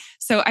beauty.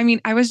 So, I mean,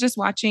 I was just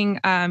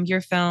watching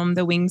your film,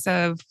 The Wings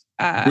of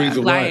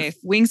Life.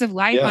 Wings of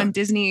Life on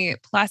Disney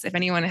Plus. If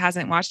anyone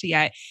hasn't watched it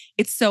yet,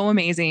 it's so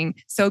amazing,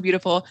 so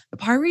beautiful. The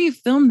part where you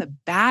film the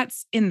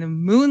bats in the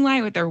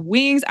moonlight with their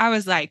wings, I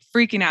was like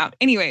freaking out.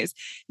 Anyways,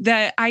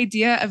 the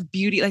idea of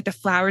beauty, like the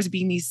flowers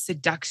being these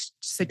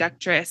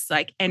seductress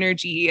like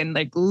energy and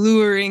like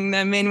luring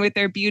them in with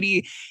their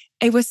beauty.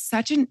 It was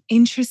such an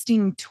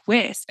interesting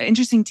twist, an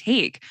interesting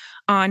take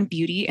on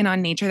beauty and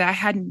on nature that I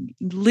had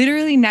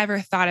literally never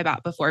thought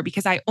about before,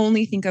 because I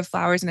only think of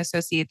flowers and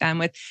associate them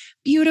with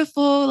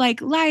beautiful, like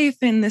life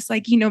and this,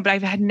 like, but I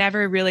had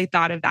never really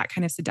thought of that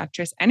kind of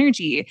seductress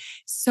energy.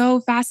 So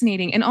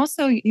fascinating. And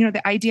also,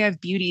 the idea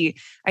of beauty,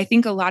 I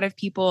think a lot of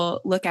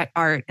people look at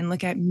art and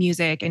look at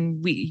music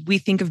and we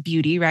think of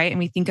beauty, right? And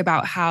we think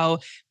about how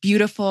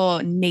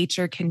beautiful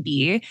nature can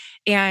be.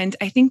 And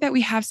I think that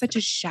we have such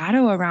a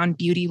shadow around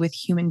beauty with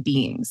human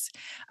beings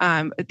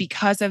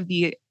because of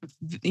the,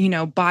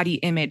 body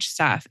image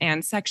stuff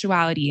and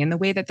sexuality and the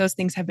way that those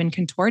things have been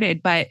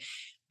contorted. But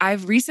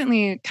I've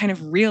recently kind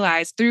of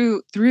realized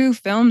through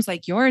films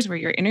like yours, where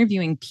you're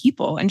interviewing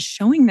people and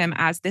showing them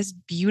as this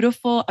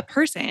beautiful a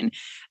person,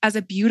 as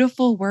a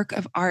beautiful work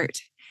of art,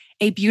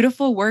 a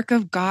beautiful work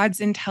of God's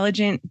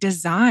intelligent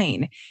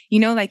design.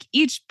 Like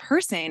each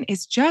person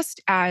is just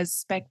as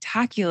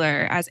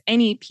spectacular as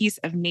any piece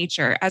of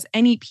nature, as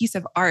any piece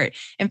of art.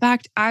 In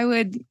fact, I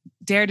would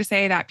dare to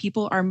say that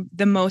people are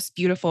the most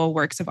beautiful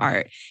works of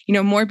art,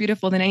 more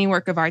beautiful than any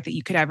work of art that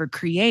you could ever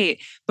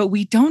create. But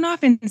we don't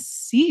often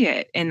see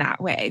it in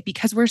that way,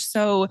 because we're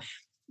so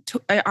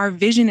our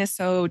vision is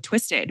so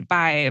twisted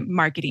by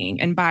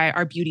marketing and by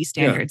our beauty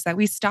standards that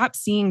we stop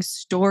seeing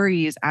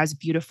stories as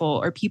beautiful,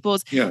 or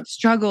people's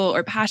struggle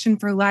or passion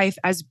for life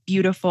as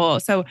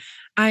beautiful. So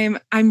I'm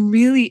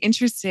really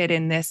interested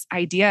in this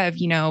idea of,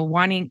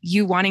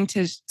 wanting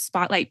to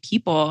spotlight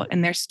people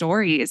and their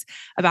stories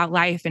about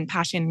life and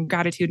passion and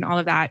gratitude and all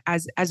of that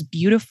as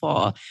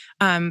beautiful.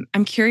 I'm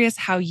curious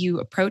how you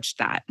approached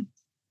that.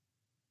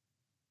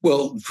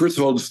 Well, first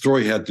of all, the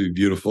story had to be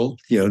beautiful,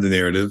 the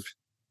narrative.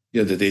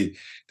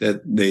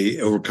 That they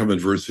overcome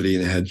adversity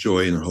and had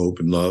joy and hope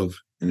and love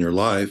in their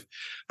life.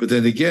 But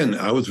then again,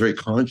 I was very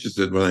conscious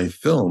that when I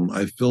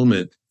film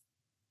it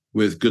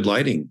with good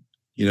lighting,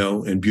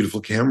 and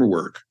beautiful camera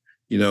work,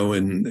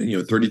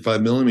 and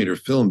 35 millimeter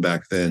film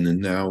back then, and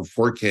now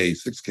 4K,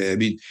 6K. I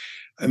mean,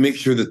 I make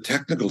sure the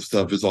technical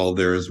stuff is all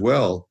there as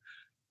well.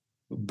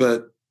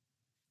 But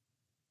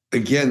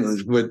again,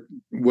 what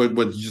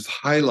you just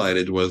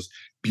highlighted was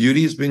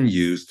beauty has been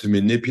used to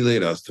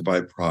manipulate us to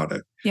buy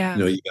product. Yeah.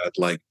 You got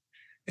like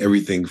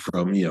everything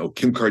from,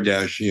 Kim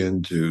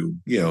Kardashian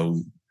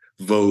to,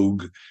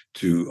 Vogue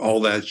to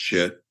all that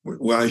shit.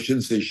 Well, I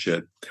shouldn't say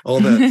shit. All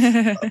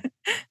that,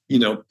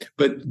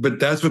 but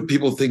that's what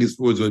people think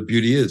was what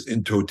beauty is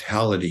in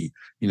totality,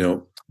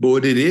 But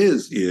what it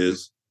is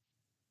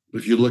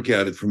if you look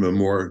at it from a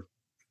more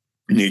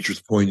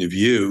nature's point of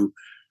view,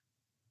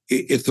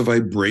 it's a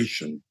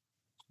vibration.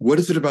 What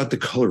is it about the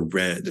color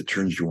red that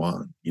turns you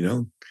on?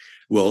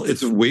 Well,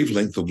 it's a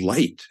wavelength of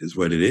light is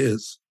what it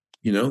is,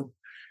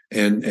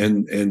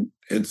 And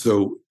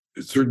so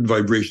certain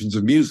vibrations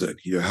of music,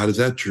 how does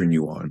that turn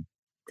you on?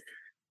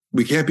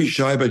 We can't be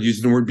shy about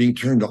using the word being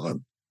turned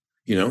on,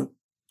 I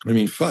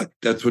mean, fuck,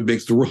 that's what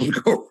makes the world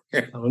go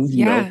around,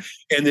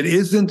 and it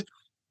isn't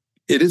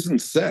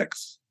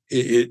sex.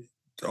 It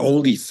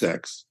only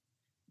sex.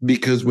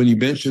 Because when you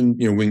mention,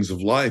 wings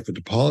of life and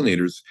the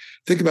pollinators,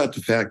 think about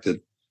the fact that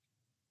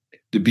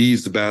the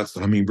bees, the bats,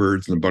 the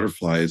hummingbirds, and the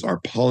butterflies are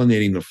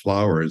pollinating the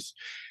flowers.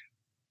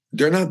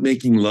 They're not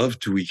making love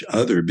to each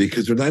other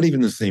because they're not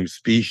even the same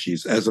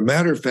species. As a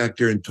matter of fact,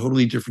 they're in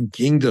totally different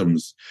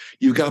kingdoms.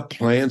 You've got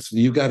plants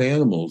and you've got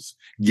animals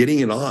getting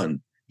it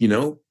on,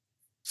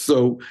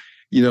 So,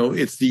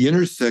 it's the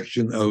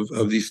intersection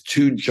of these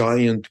two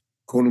giant,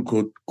 quote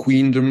unquote,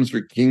 queendoms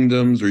or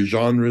kingdoms or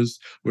genres,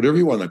 whatever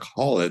you want to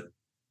call it,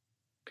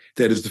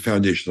 that is the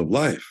foundation of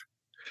life.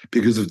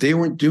 Because if they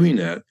weren't doing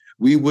that,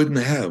 we wouldn't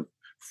have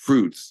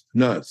fruits,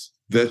 nuts,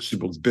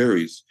 vegetables,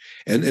 berries.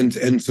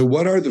 And so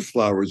what are the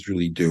flowers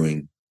really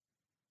doing?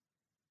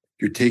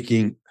 You're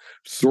taking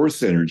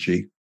source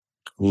energy,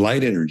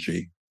 light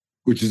energy,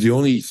 which is the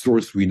only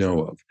source we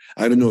know of.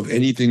 I don't know of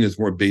anything that's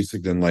more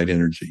basic than light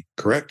energy,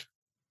 correct?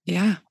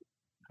 Yeah.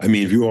 I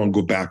mean, if you want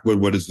to go back,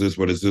 what is this?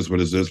 What is this? What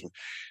is this?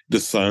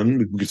 The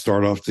sun, we could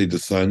start off, say the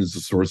sun is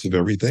the source of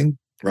everything,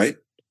 right?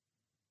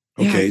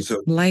 Okay, yeah,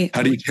 so light.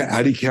 How do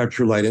you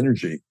capture light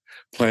energy?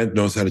 Plant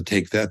knows how to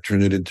take that,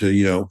 turn it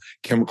into,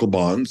 chemical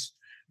bonds,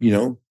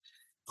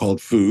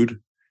 called food,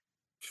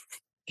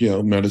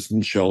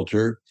 medicine,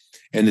 shelter.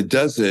 And it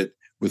does it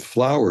with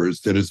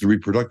flowers that is the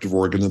reproductive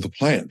organ of the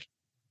plant.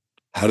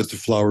 How does the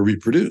flower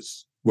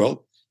reproduce? Well,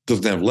 it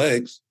doesn't have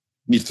legs,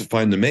 needs to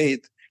find the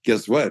mate.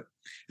 Guess what?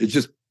 It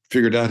just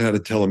figured out how to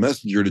tell a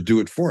messenger to do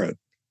it for it,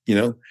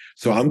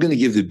 So I'm going to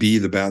give the bee,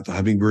 the bat, the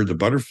hummingbird, the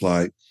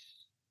butterfly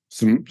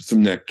some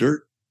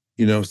nectar,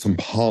 some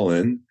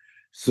pollen,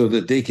 so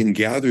that they can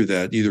gather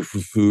that either for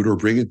food or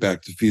bring it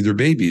back to feed their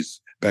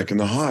babies back in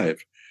the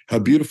hive. How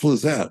beautiful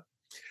is that?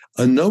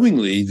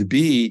 Unknowingly, the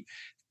bee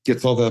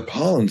gets all that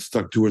pollen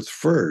stuck to its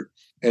fur.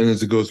 And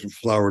as it goes from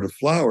flower to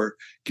flower,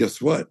 guess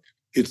what?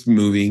 It's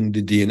moving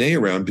the DNA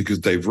around because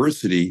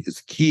diversity is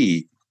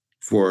key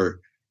for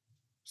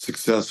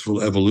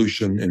successful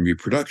evolution and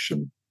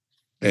reproduction.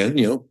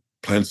 And,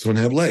 plants don't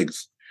have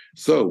legs.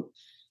 So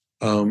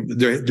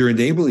they're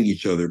enabling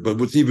each other. But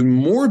what's even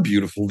more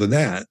beautiful than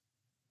that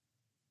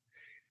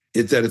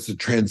is that it's a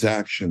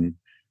transaction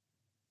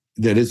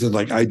that isn't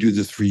like I do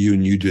this for you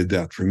and you did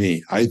that for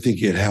me. I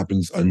think it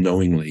happens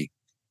unknowingly.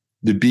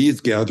 The bee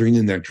is gathering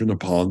the nectar and the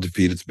pollen to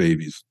feed its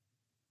babies.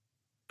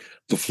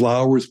 The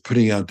flower is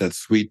putting out that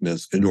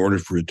sweetness in order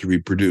for it to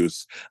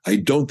reproduce. I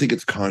don't think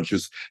it's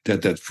conscious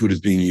that that food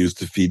is being used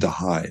to feed the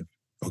hive.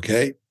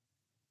 Okay?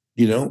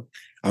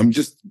 I'm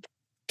just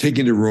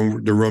taking the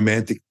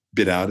romantic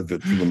bit out of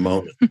it for the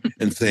moment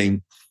and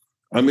saying,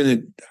 I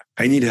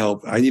need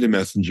help. I need a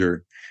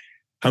messenger.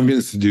 I'm going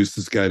to seduce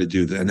this guy to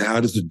do that. And how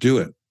does it do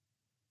it?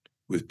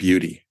 With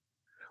beauty,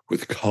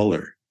 with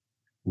color,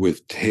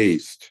 with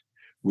taste,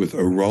 with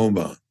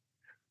aroma,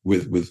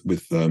 with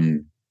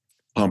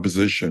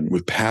composition,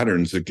 with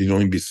patterns that can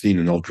only be seen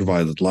in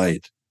ultraviolet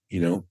light.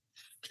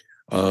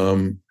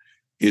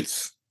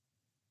 It's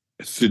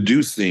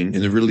seducing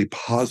in a really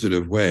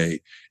positive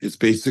way. It's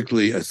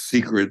basically a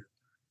secret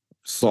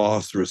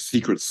sauce or a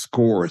secret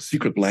score, a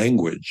secret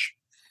language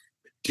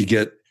to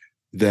get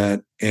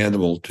that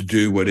animal to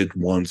do what it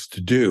wants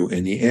to do.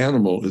 And the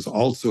animal is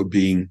also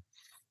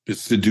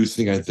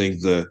seducing, I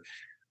think, the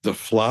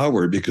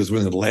flower, because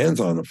when it lands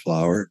on the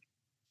flower,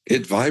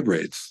 it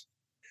vibrates.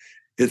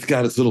 It's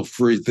got its little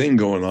furry thing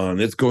going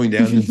on. It's going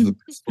down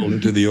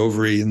into the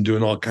ovary and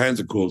doing all kinds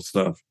of cool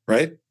stuff,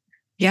 right?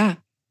 Yeah.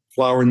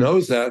 Flower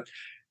knows that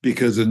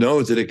because it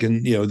knows that it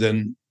can,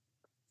 then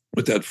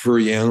with that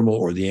furry animal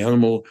or the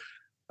animal,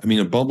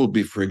 a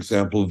bumblebee, for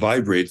example,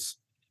 vibrates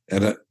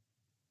at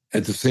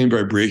the same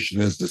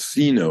vibration as the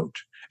C note.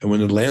 And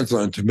when it lands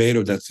on a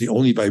tomato, that's the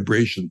only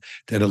vibration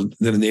that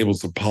enables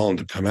the pollen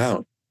to come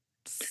out.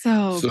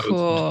 So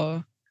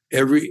cool.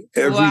 Every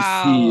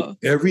Wow.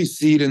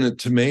 seed in a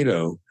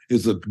tomato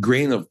is a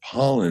grain of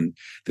pollen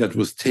that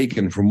was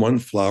taken from one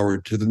flower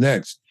to the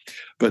next.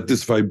 But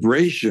this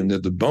vibration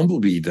that the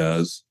bumblebee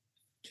does,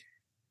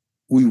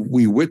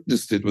 we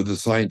witnessed it with a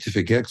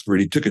scientific expert.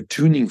 He took a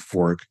tuning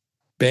fork,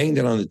 banged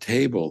it on the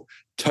table,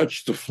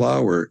 touched the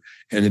flower,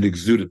 and it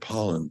exuded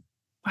pollen.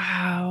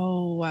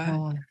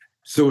 Wow.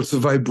 So it's a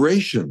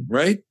vibration,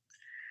 right?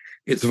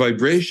 It's a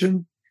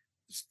vibration.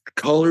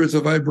 Color is a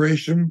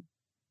vibration.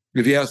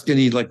 If you ask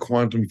any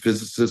quantum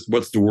physicists,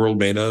 what's the world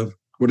made of?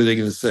 What are they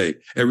going to say?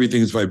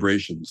 Everything's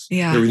vibrations.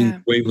 Yeah.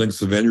 Everything's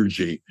wavelengths of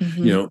energy.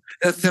 Mm-hmm.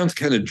 That sounds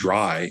kind of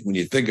dry when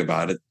you think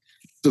about it.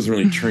 It doesn't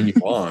really turn you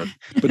on.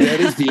 But that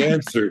is the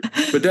answer.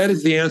 But that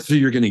is the answer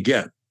you're going to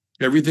get.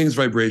 Everything's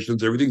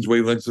vibrations. Everything's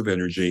wavelengths of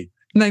energy.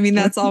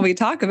 That's all we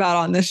talk about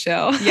on this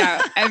show.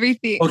 Yeah,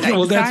 everything. Okay,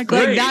 well, that's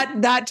great.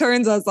 That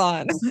turns us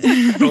on.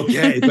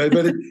 Okay,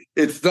 but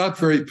it's not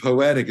very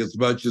poetic as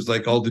much as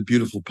all the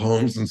beautiful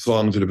poems and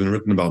songs that have been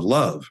written about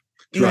love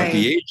throughout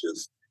the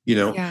ages.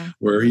 Yeah.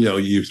 where,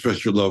 you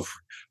express your love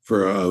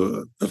for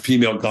a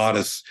female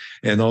goddess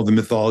and all the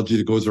mythology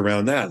that goes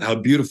around that. How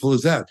beautiful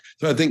is that?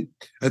 So I think,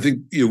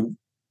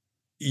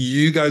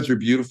 you guys are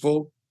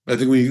beautiful. I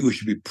think we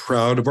should be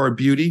proud of our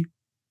beauty.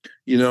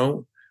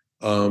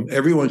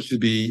 Everyone should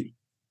be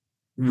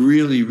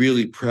really,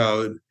 really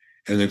proud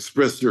and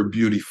express their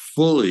beauty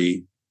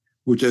fully,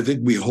 which I think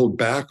we hold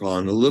back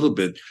on a little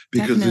bit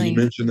because Definitely. as you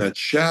mentioned that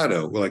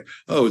shadow, we're like,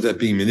 oh, is that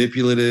being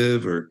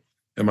manipulative or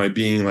am I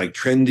being like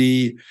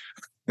trendy?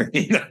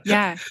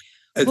 Yeah.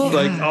 It's Well,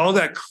 like all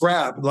that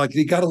crap. Like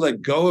you got to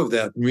let go of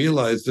that and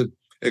realize that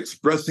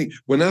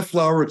when that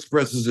flower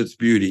expresses its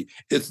beauty,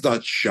 it's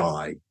not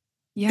shy.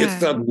 yeah.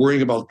 It's not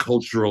worrying about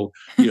cultural,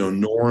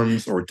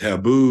 norms or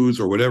taboos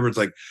or whatever. It's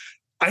like,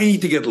 I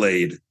need to get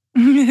laid.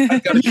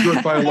 I've got a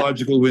short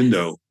biological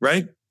window,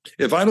 right?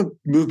 If I don't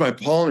move my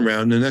pollen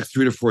around in the next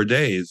 3 to 4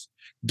 days,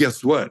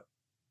 guess what?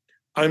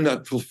 I'm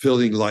not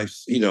fulfilling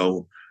life's,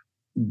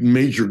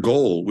 major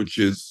goal, which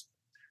is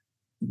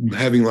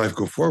having life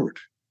go forward.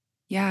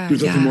 Yeah.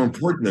 There's nothing more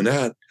important than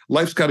that.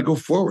 Life's got to go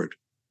forward.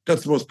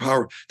 That's the most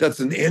powerful. That's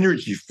an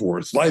energy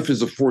force. Life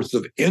is a force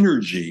of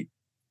energy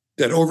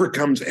that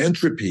overcomes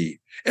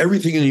entropy.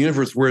 Everything in the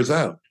universe wears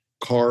out.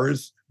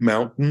 Cars,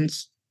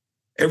 mountains,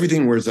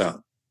 everything wears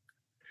out.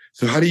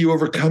 So how do you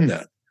overcome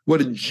that?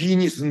 What a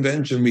genius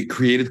invention we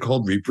created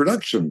called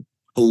reproduction.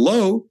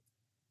 Hello?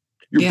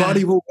 Your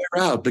body will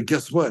wear out, but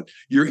guess what?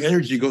 Your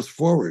energy goes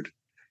forward.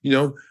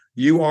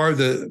 You are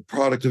the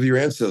product of your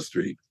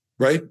ancestry,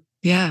 right?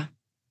 Yeah.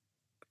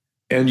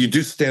 And you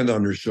do stand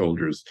on their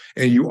shoulders,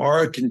 and you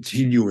are a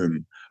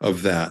continuum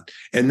of that.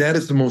 And that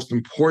is the most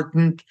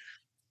important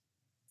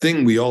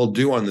thing we all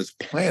do on this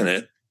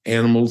planet,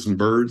 animals and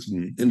birds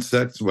and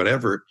insects,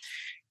 whatever,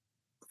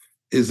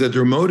 is that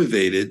they're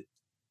motivated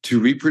to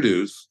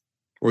reproduce,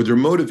 or they're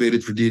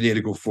motivated for DNA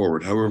to go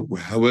forward,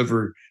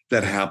 however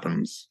that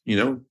happens,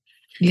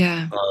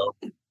 Yeah.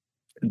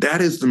 That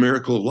is the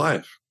miracle of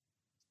life.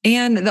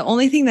 And the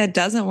only thing that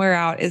doesn't wear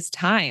out is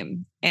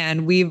time.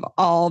 And we've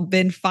all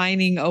been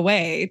finding a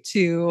way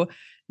to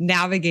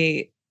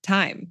navigate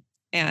time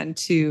and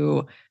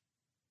to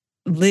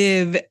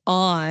live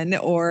on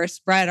or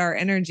spread our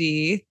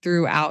energy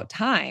throughout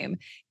time.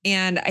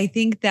 And I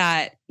think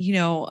that,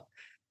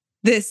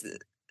 this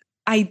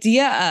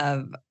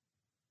idea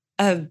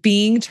of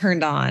being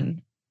turned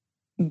on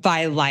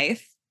by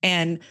life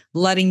and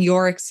letting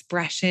your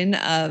expression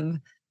of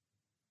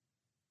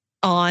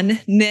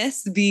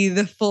onness be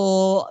the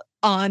full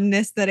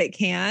onness that it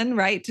can,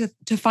 right?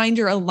 To find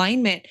your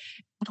alignment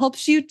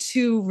helps you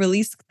to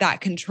release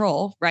that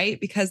control, right?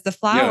 Because the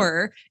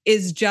flower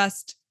is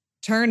just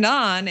turned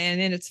on and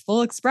in its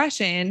full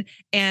expression,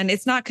 and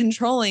it's not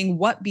controlling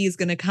what bee is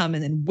going to come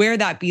and then where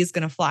that bee is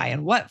going to fly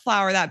and what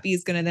flower that bee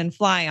is going to then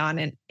fly on,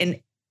 and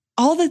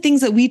all the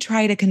things that we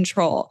try to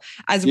control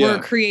as we're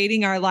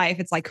creating our life.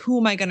 It's like, who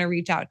am I going to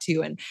reach out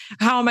to? And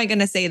how am I going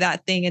to say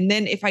that thing? And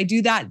then if I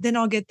do that, then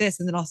I'll get this,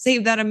 and then I'll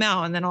save that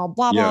amount, and then I'll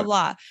blah, blah,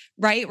 blah,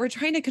 right? We're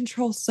trying to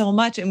control so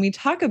much. And we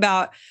talk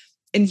about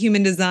in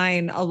human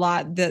design a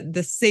lot,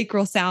 the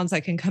sacral sounds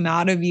that can come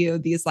out of you,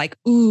 these like,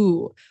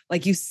 ooh,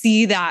 like you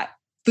see that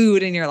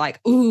food and you're like,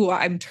 ooh,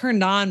 I'm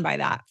turned on by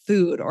that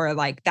food, or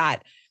like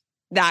that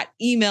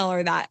email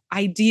or that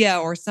idea,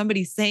 or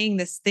somebody saying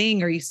this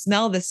thing, or you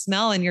smell this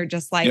smell and you're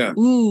just like,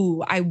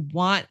 ooh, I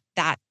want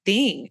that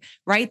thing,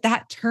 right?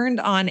 That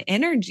turned on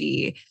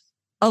energy.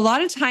 A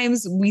lot of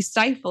times we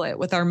stifle it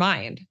with our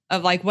mind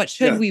of like, what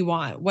should we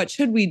want? What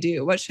should we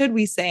do? What should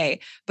we say?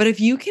 But if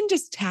you can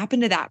just tap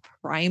into that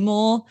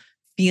primal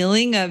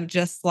feeling of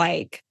just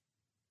like,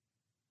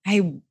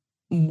 I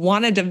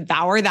want to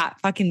devour that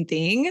fucking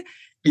thing.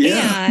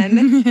 Yeah.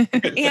 And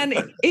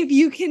if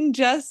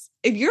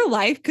your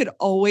life could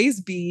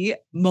always be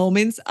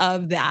moments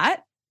of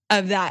that,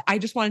 I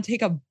just want to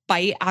take a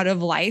bite out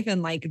of life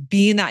and like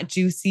be in that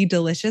juicy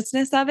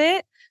deliciousness of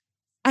it.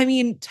 I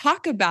mean,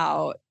 talk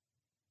about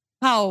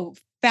how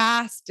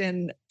fast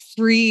and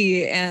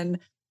free and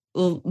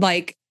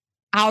like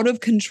out of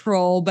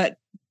control, but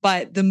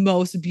the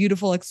most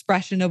beautiful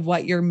expression of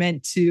what you're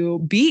meant to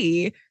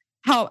be.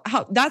 How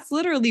that's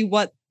literally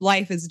what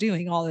life is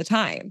doing all the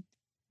time,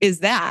 is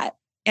that.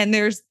 And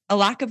there's a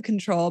lack of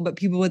control, but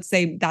people would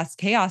say that's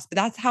chaos, but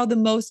that's how the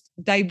most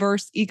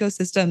diverse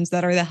ecosystems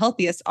that are the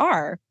healthiest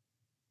are.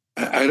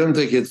 I don't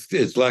think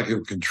it's lack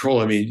of control.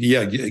 I mean,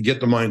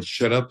 get the mind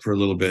shut up for a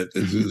little bit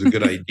is a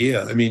good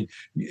idea. I mean,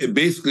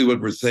 basically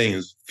what we're saying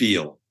is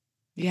feel.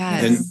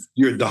 Yes. And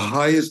you're the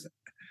highest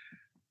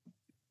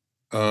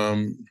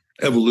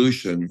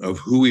evolution of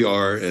who we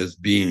are as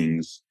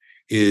beings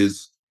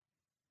is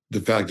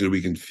the fact that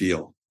we can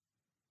feel,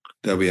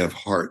 that we have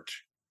heart.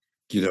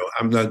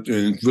 I'm not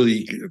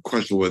really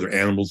questionable whether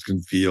animals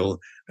can feel.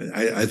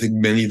 I think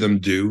many of them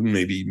do.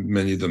 Maybe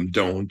many of them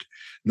don't.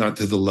 Not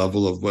to the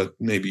level of what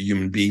maybe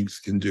human beings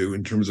can do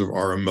in terms of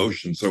our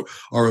emotions. So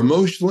our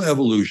emotional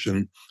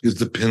evolution is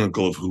the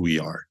pinnacle of who we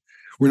are.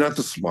 We're not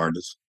the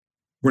smartest.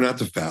 We're not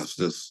the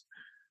fastest.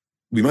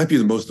 We might be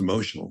the most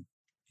emotional,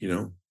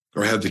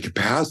 or have the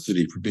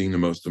capacity for being the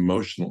most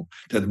emotional,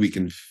 that we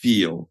can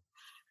feel.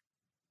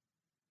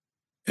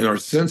 And our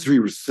sensory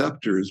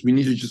receptors, we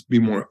need to just be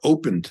more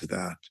open to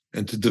that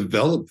and to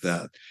develop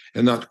that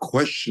and not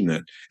question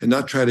it and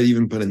not try to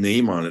even put a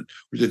name on it,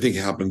 which I think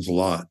happens a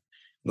lot.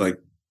 Like,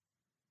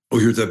 oh,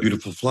 here's that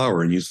beautiful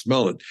flower, and you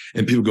smell it.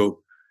 And people go,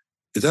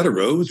 is that a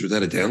rose or is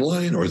that a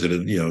dandelion? Or is it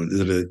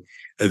a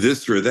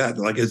this or that?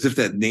 Like as if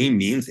that name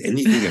means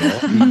anything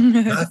at all.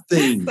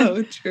 Nothing.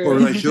 So true. Or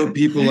when I show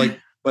people like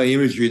my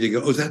imagery, they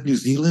go, oh, is that New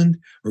Zealand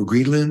or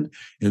Greenland?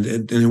 And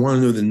they want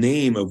to know the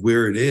name of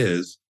where it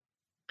is,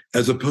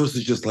 as opposed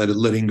to just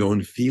letting go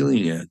and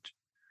feeling it,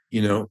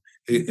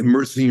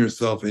 immersing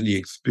yourself in the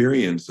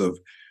experience of,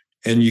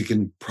 and you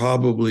can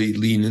probably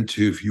lean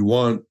into, if you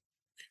want,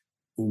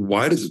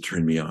 why does it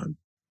turn me on?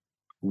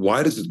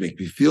 Why does it make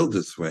me feel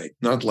this way?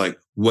 Not like,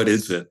 what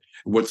is it?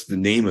 What's the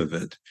name of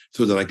it?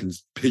 So that I can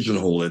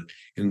pigeonhole it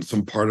in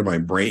some part of my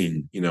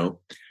brain,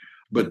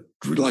 But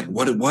like,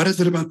 what is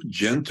it about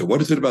magenta?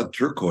 What is it about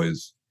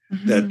turquoise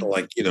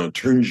that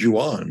turns you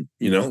on,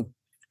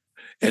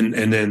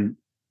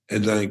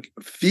 And like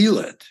feel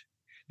it.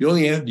 The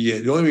only way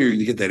you're going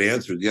to get that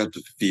answer is you have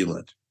to feel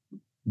it,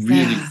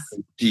 really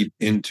deep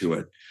into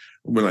it.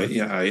 When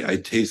I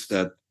taste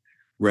that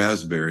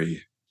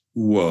raspberry,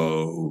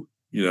 whoa,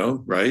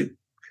 right?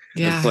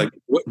 Yeah. It's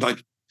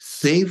like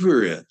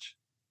savor it.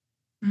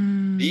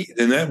 And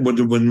that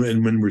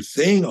when we're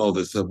saying all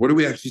this stuff, what are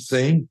we actually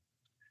saying?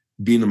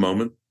 Be in the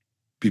moment,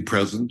 be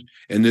present.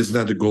 And isn't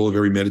that the goal of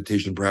every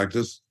meditation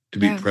practice? To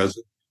be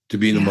present, to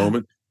be in the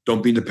moment.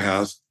 Don't be in the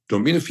past.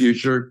 Don't be in the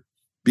future.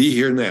 Be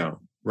here now,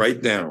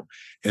 right now.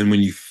 And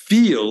when you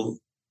feel,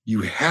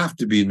 you have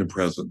to be in the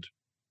present.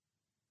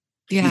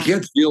 Yeah. You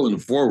can't feel in the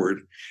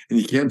forward and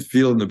you can't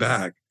feel in the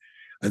back.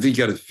 I think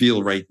you got to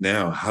feel right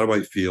now. How do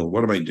I feel?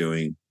 What am I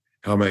doing?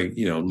 How am I,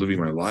 living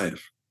my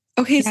life?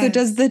 Okay. So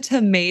does the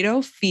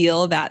tomato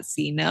feel that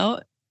C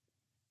note?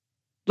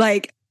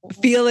 Like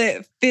feel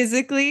it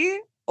physically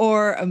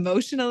or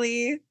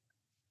emotionally?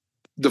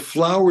 The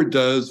flower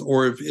does,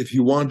 or if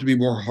you want to be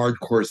more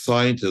hardcore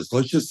scientist,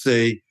 let's just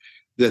say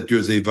that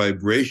there's a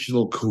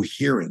vibrational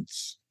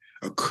coherence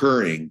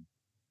occurring.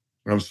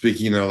 I'm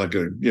speaking now like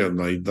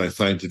my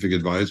scientific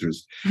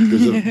advisors.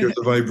 There's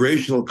a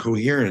vibrational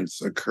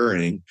coherence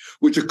occurring,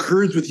 which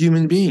occurs with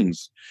human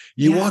beings.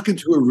 You walk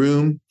into a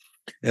room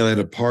and at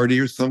a party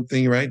or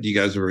something, right? You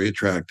guys are very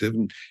attractive,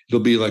 and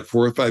there'll be like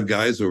 4 or 5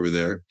 guys over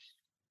there.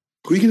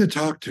 Who are you going to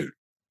talk to?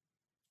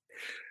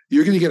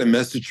 You're going to get a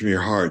message from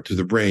your heart to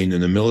the brain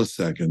in a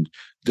millisecond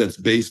that's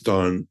based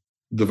on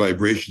the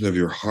vibration of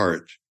your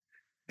heart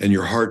and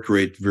your heart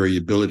rate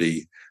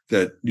variability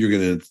that you're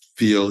going to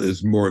feel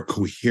is more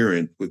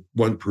coherent with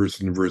one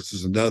person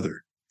versus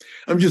another.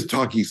 I'm just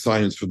talking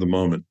science for the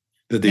moment,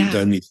 that they've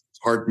done these,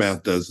 heart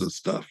math does this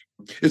stuff.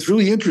 It's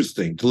really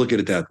interesting to look at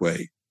it that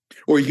way.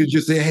 Or you could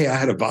just say, hey, I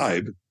had a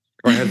vibe,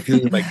 or I had a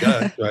feeling in my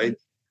gut, right?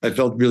 I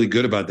felt really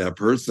good about that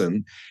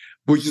person,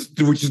 which is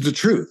the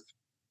truth,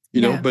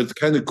 but it's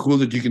kind of cool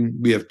that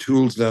we have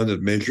tools now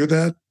that measure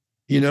that,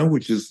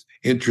 which is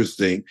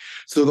interesting.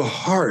 So the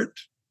heart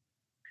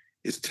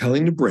is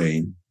telling the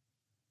brain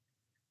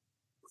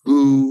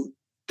who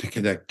to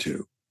connect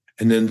to,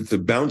 and then the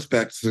bounce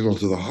back signal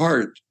to the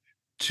heart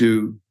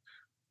to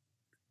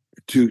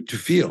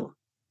feel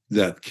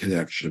that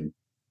connection.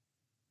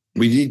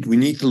 We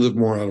need to live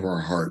more out of our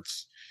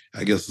hearts,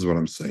 I guess is what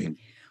I'm saying.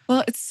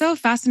 Well, it's so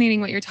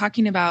fascinating what you're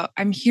talking about.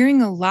 I'm hearing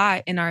a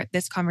lot in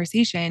this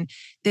conversation,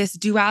 this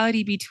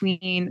duality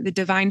between the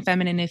divine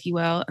feminine, if you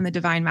will, and the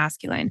divine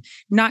masculine.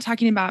 Not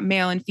talking about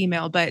male and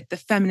female, but the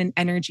feminine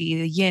energy,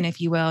 the yin, if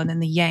you will, and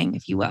then the yang,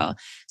 if you will.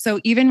 So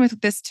even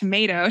with this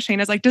tomato,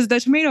 Shayna's like, does the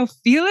tomato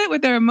feel it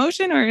with their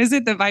emotion, or is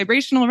it the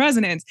vibrational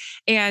resonance?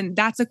 And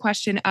that's a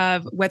question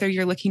of whether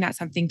you're looking at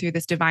something through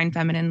this divine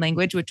feminine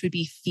language, which would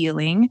be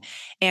feeling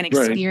and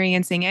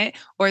experiencing it,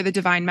 or the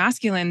divine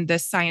masculine, the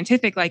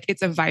scientific, like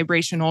it's a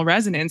vibrational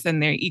resonance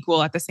and they're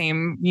equal at the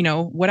same,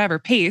 whatever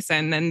pace.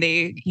 And then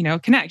they,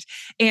 connect.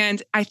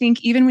 And I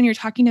think even when you're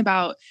talking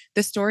about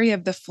the story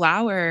of the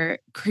flower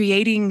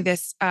creating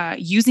this,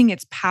 using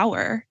its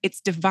power, its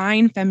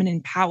divine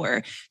feminine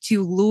power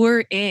to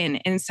lure in,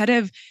 instead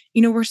of,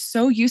 we're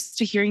so used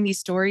to hearing these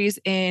stories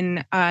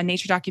in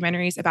nature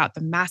documentaries about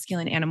the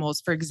masculine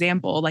animals, for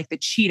example, like the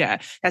cheetah,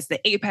 that's the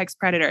apex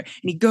predator, and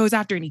he goes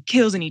after and he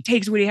kills and he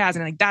takes what he has.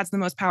 And like, that's the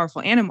most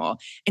powerful animal.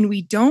 And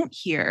we don't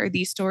hear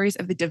these stories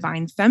of the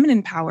divine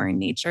feminine power in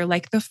nature,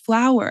 like the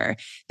flower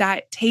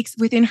that takes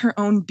within her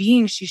own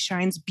being, she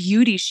shines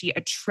beauty, she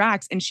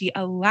attracts, and she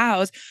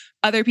allows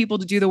other people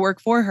to do the work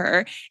for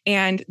her.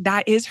 And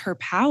that is her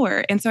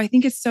power. And so I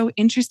think it's so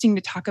interesting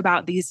to talk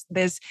about this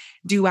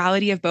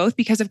duality of both,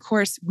 because of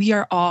course we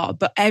are all,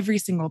 but every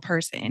single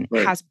person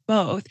has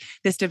both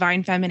this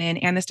divine feminine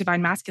and this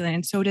divine masculine.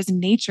 And so does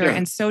nature,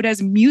 and so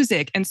does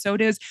music, and so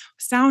does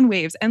sound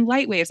waves and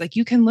light waves. Like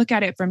you can look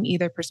at it from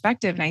either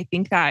perspective. And I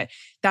think that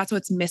that's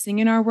what's missing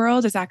in our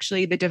world is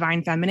actually the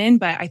divine feminine.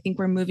 But I think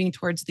we're moving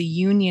towards the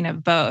union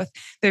of both,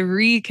 the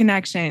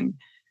reconnection.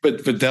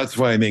 But that's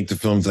why I make the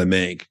films I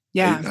make.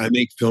 Yeah. I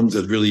make films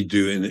that really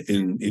do,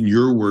 in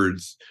your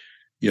words,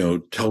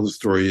 tell the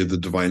story of the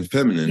divine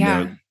feminine.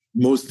 Yeah. Now,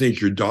 most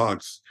nature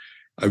docs,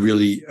 I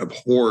really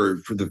abhor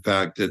for the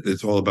fact that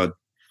it's all about,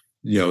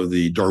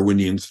 the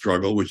Darwinian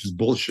struggle, which is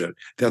bullshit.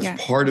 That's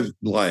part of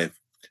life.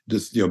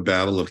 This,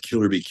 battle of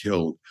kill or be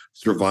killed,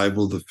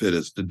 survival of the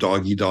fittest, the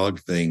doggy dog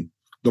thing,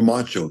 the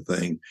macho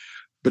thing.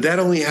 But that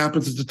only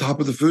happens at the top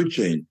of the food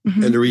chain.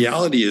 Mm-hmm. And the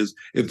reality is,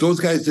 if those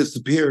guys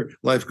disappear,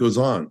 life goes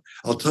on.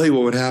 I'll tell you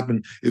what would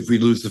happen if we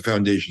lose the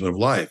foundation of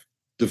life,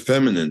 the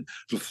feminine,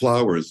 the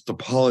flowers, the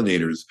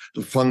pollinators,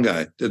 the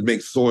fungi that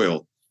make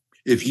soil.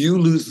 If you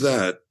lose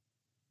that,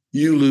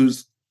 you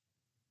lose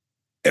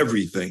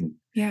everything.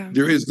 Yeah.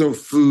 There is no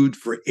food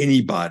for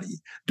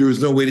anybody. There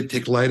is no way to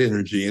take light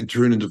energy and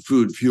turn into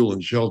food, fuel,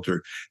 and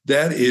shelter.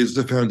 That is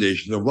the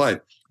foundation of life.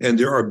 And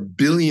there are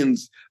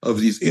billions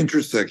of these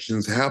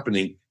intersections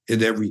happening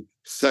in every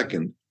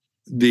second.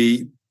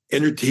 The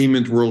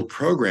entertainment world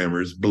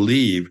programmers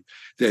believe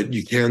that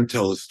you can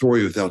tell a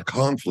story without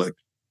conflict.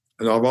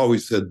 And I've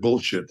always said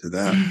bullshit to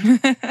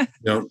that.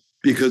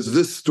 Because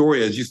this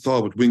story, as you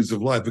saw with Wings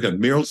of Life, we got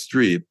Meryl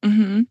Streep,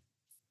 mm-hmm.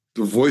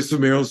 the voice of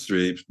Meryl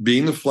Streep,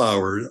 being the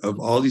flower of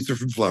all these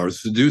different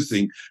flowers,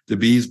 seducing the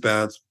bees,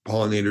 bats,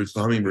 pollinators, the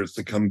hummingbirds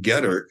to come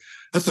get her.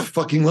 That's a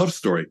fucking love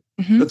story.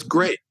 Mm-hmm. That's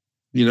great,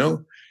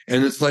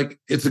 And it's like,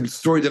 it's a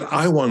story that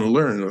I want to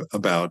learn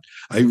about.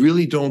 I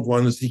really don't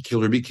want to see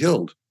kill or be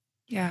killed.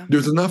 Yeah.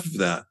 There's enough of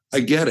that. I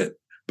get it.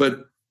 But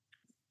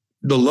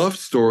the love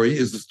story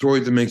is the story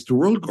that makes the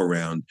world go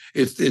round.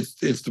 It's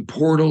the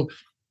portal,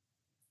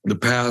 the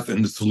path,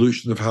 and the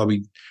solution of how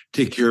we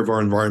take care of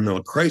our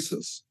environmental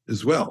crisis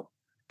as well.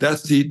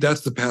 That's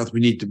the path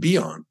we need to be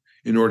on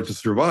in order to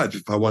survive.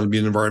 If I want to be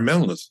an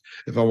environmentalist,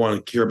 if I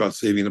want to care about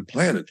saving the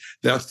planet,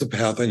 that's the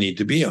path I need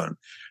to be on.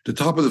 The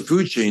top of the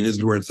food chain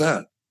isn't where it's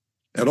at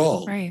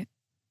all. Right.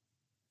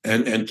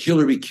 And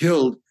kill or be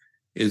killed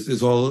is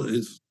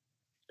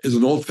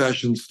an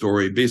old-fashioned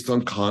story based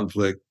on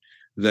conflict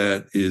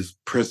that is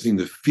pressing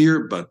the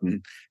fear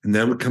button, and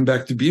then we come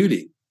back to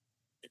beauty.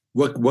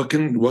 What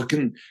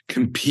can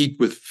compete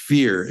with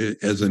fear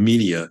as a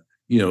media,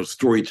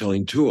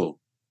 storytelling tool?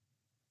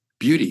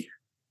 Beauty.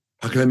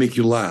 How can I make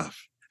you laugh?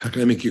 How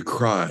can I make you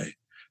cry?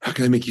 How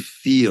can I make you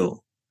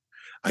feel?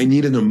 I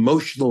need an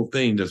emotional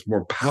thing that's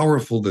more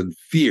powerful than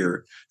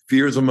fear.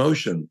 Fear is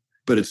emotion,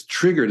 but it's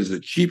triggered as a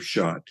cheap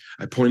shot.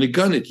 I point a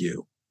gun at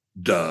you.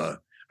 Duh.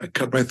 I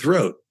cut my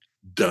throat.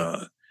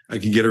 Duh. I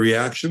can get a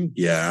reaction.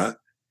 Yeah.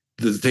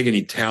 Does it take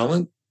any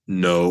talent?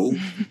 No.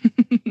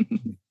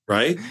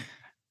 Right?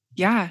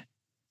 Yeah.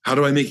 How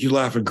do I make you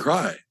laugh and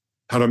cry?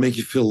 How do I make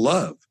you feel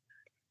love?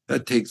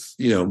 That takes,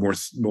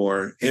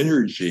 more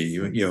energy,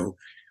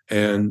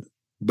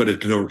 but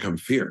it can overcome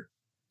fear.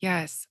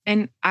 Yes.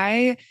 And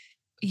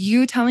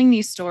you telling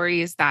these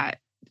stories that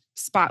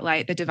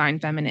spotlight the divine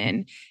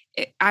feminine,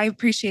 I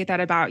appreciate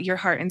that about your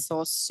heart and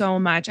soul so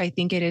much. I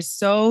think it is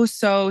so,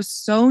 so,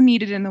 so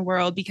needed in the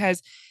world,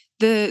 because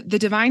the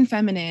divine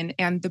feminine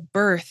and the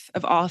birth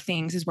of all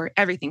things is where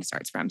everything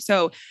starts from.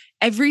 So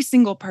every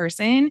single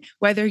person,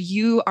 whether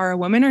you are a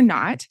woman or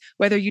not,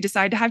 whether you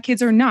decide to have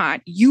kids or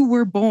not, you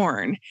were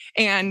born.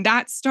 And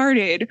that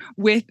started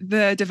with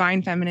the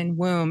divine feminine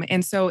womb.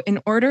 And so in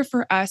order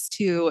for us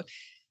to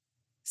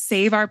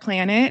save our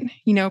planet,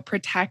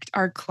 protect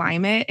our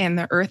climate and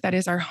the earth that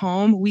is our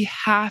home, we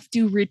have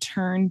to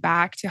return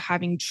back to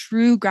having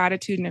true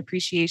gratitude and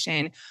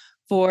appreciation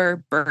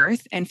for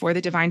birth and for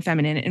the divine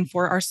feminine and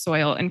for our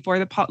soil and for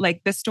the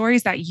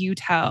stories that you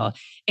tell,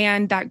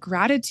 and that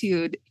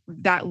gratitude,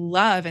 that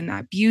love and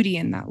that beauty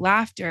and that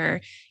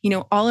laughter,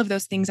 all of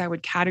those things I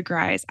would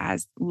categorize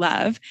as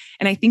love.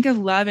 And I think of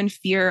love and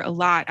fear a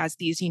lot as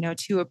these,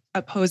 two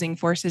opposing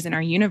forces in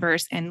our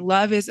universe. And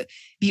love is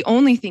the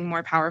only thing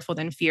more powerful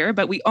than fear.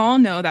 But we all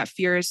know that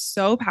fear is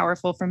so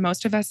powerful. For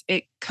most of us,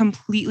 it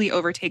completely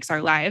overtakes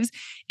our lives.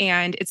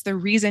 And it's the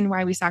reason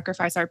why we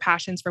sacrifice our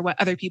passions for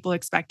what other people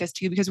expect us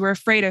to, because we're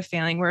afraid of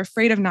failing. We're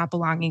afraid of not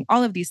belonging,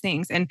 all of these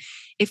things. And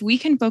if we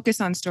can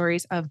focus on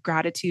stories of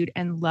gratitude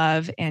and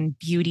love and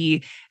beauty,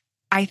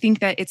 I think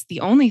that it's the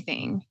only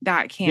thing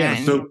that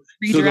can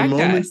redirect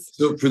us.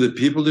 So for the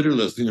people that are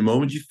listening, the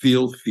moment you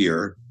feel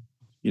fear,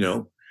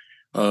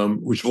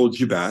 which holds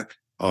you back,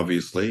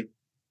 obviously,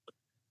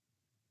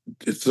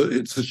 it's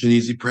such an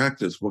easy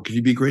practice. What can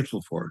you be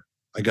grateful for?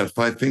 I got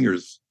 5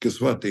 fingers.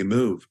 Guess what? They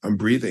move. I'm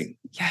breathing.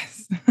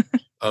 Yes.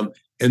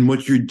 And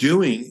what you're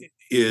doing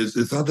is,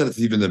 it's not that it's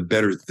even a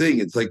better thing.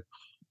 It's like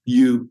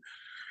you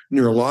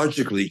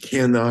neurologically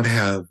cannot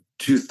have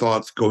 2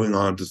 thoughts going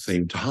on at the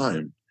same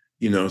time.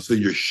 So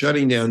you're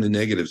shutting down the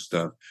negative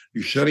stuff.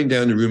 You're shutting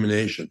down the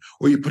rumination,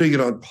 or you're putting it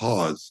on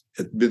pause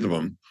at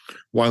minimum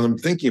while I'm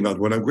thinking about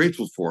what I'm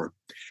grateful for.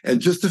 And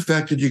just the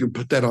fact that you can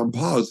put that on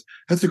pause,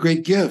 that's a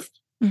great gift,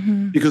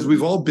 because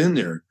we've all been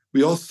there.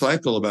 We all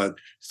cycle about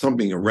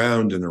something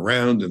around and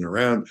around and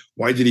around.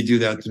 Why did he do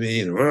that to me?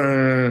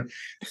 And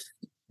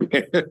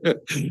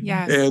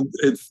yes. And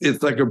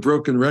it's like a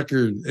broken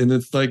record. And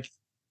it's like,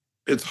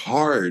 it's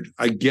hard.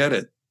 I get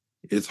it.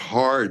 It's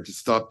hard to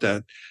stop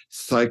that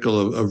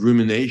cycle of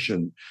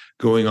rumination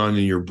going on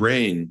in your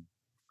brain,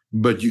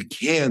 but you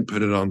can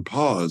put it on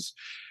pause.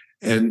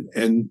 And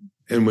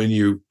when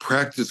you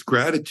practice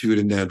gratitude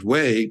in that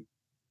way,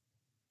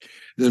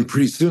 then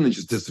pretty soon it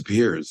just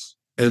disappears.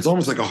 And it's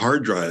almost like a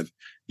hard drive.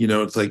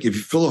 It's like if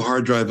you fill a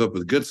hard drive up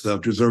with good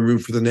stuff, there's no room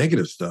for the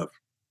negative stuff.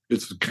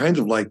 It's kind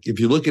of like, if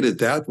you look at it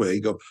that way,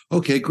 you go,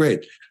 okay,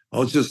 great.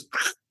 I'll just,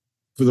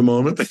 for the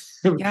moment, put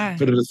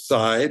it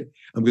aside.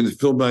 I'm going to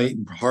fill my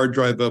hard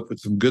drive up with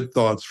some good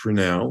thoughts for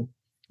now.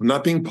 I'm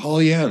not being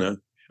Pollyanna.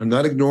 I'm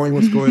not ignoring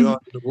what's going on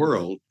in the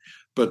world.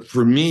 But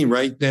for me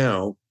right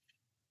now,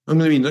 I'm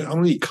going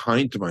to be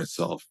kind to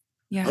myself.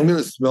 Yeah. I'm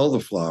going to smell the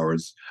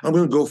flowers. I'm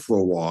going to go for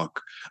a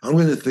walk. I'm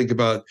going to think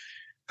about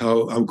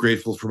how I'm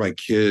grateful for my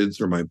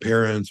kids or my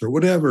parents or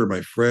whatever,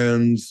 my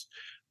friends.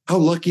 How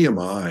lucky am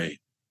I?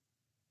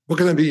 What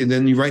can I be? And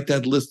then you write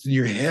that list in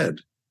your head,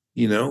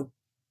 You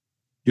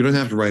don't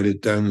have to write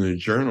it down in a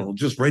journal.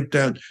 Just write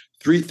down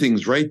 3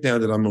 things right now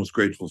that I'm most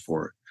grateful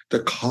for. The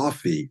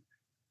coffee.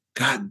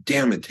 God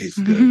damn, it tastes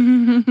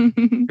good.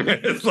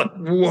 It's like,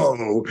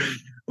 whoa.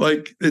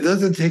 Like, it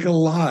doesn't take a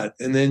lot.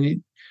 And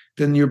then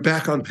you're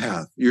back on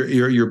path.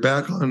 You're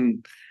back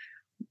on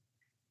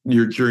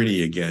your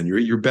journey again.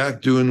 You're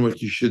back doing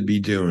what you should be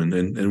doing.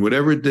 And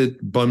whatever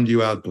that bummed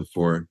you out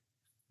before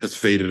has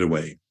faded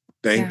away.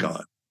 Thank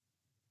God.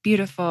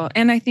 Beautiful.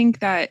 And I think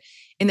that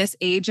in this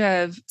age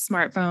of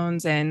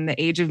smartphones and the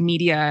age of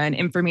media and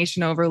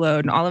information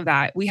overload and all of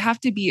that, we have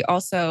to be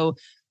also,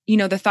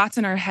 the thoughts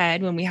in our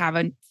head when we have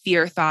a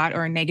fear thought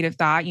or a negative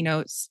thought,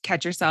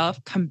 catch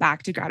yourself, come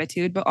back to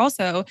gratitude. But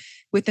also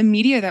with the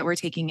media that we're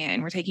taking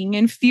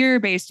in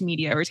fear-based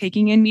media, we're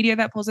taking in media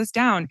that pulls us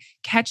down,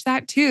 catch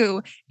that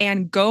too,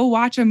 and go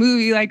watch a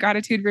movie like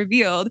Gratitude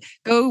Revealed.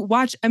 Go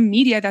watch a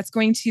media that's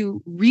going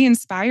to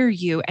re-inspire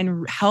you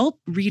and help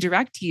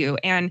redirect you.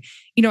 And,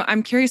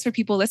 I'm curious for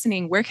people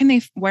listening, where can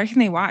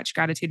they watch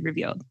Gratitude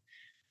Revealed?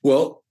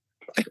 Well,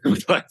 I'm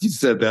glad you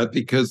said that,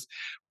 because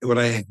what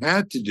I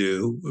had to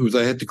do was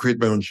I had to create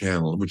my own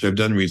channel, which I've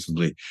done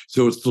recently.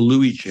 So it's the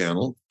Louie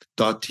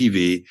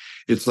channel.tv.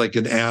 It's like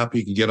an app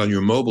you can get on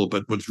your mobile,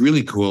 but what's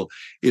really cool,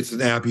 it's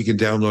an app you can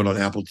download on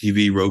Apple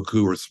TV,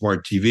 Roku, or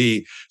Smart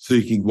TV, so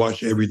you can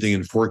watch everything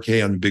in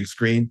 4K on the big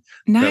screen.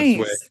 Nice.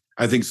 That's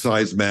why I think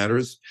size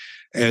matters.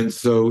 And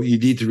so you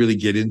need to really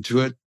get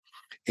into it.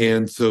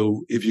 And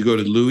so if you go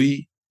to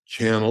Louie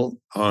channel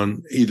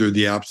on either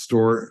the App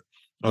Store,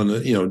 on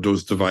the,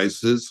 those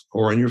devices,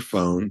 or on your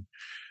phone,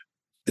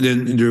 and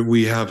then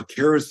we have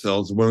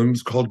carousels. One of them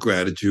is called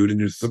Gratitude, and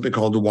there's something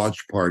called the Watch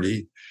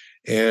Party,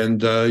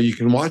 and you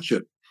can watch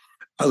it.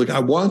 I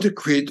wanted to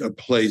create a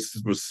place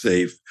that was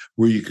safe,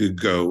 where you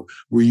could go,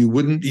 where you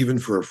wouldn't even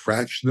for a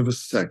fraction of a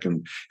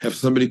second have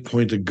somebody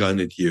point a gun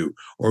at you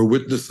or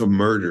witness a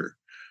murder,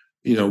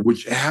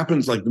 which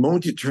happens like the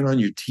moment you turn on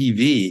your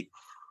TV,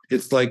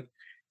 it's like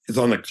it's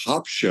on a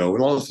cop show,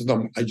 and all of a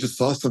sudden I just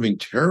saw something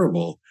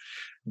terrible.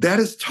 That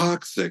is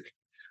toxic.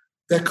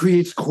 That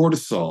creates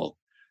cortisol.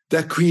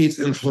 That creates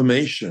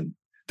inflammation.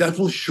 That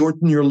will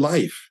shorten your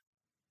life,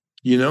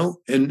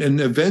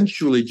 and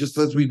eventually, just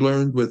as we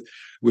learned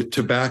with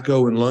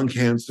tobacco and lung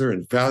cancer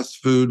and fast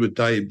food with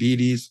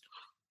diabetes,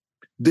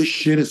 this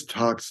shit is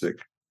toxic,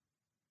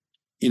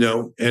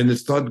 and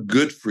it's not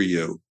good for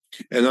you.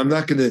 And I'm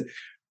not going to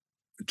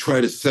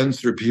try to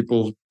censor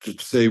people to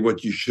say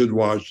what you should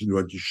watch and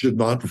what you should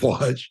not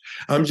watch.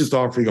 I'm just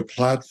offering a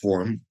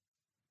platform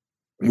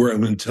where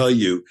I'm going to tell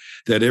you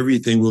that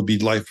everything will be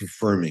life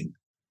affirming,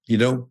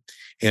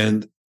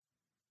 and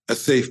a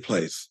safe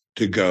place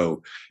to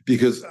go,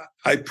 because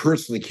I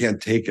personally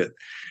can't take it,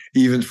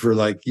 even for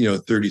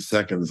 30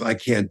 seconds. I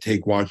can't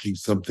take watching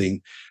something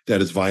that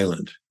is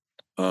violent,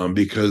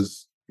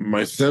 because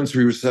my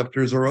sensory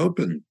receptors are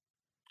open.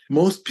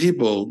 Most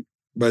people,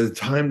 by the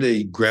time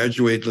they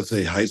graduate, let's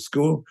say high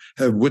school,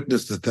 have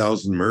witnessed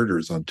 1,000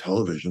 murders on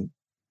television.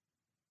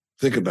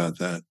 Think about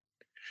that.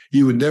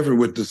 You would never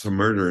witness a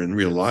murder in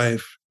real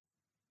life.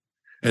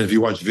 And if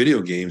you watch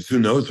video games, who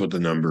knows what the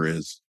number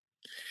is?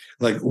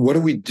 Like, what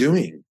are we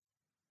doing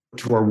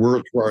to our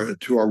world,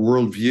 to our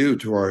worldview,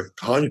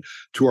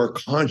 to our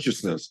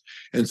consciousness?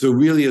 And so,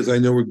 really, as I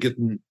know we're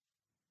getting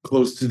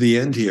close to the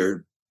end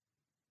here,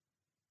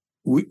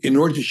 in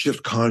order to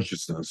shift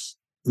consciousness,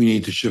 we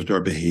need to shift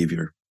our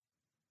behavior,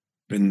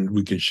 and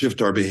we can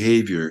shift our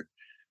behavior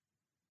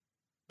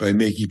by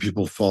making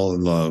people fall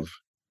in love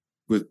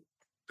with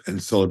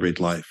and celebrate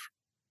life.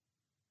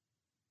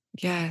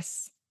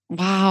 Yes.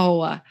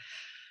 Wow.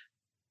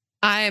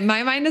 My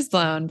mind is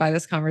blown by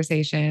this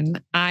conversation.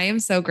 I am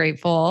so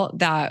grateful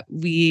that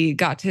we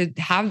got to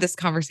have this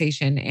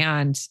conversation,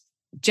 and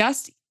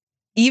just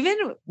even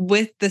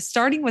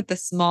starting with the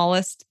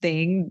smallest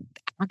thing,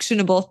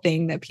 actionable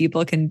thing that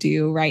people can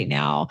do right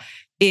now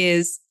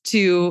is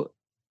to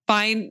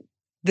find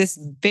this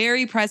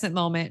very present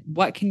moment.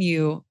 What can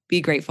you be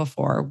grateful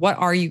for? What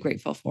are you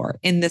grateful for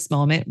in this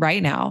moment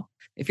right now,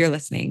 if you're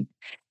listening?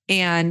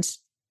 And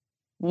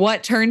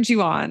what turns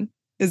you on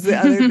is the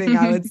other thing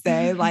I would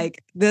say,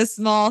 like the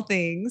small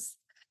things.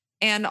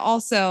 And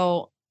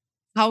also,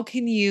 how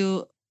can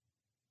you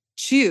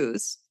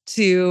choose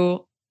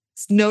to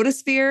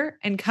notice fear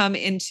and come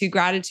into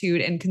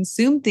gratitude and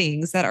consume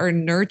things that are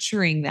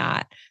nurturing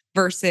that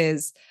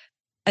versus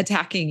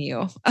attacking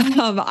you?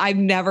 I've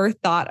never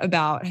thought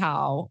about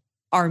how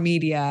our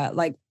media,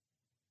 like,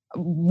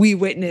 we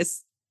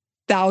witness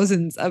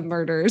thousands of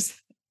murders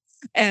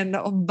and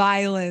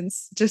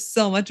violence, just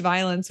so much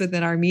violence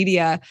within our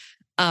media,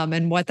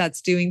 and what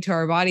that's doing to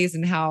our bodies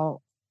and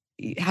how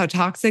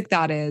toxic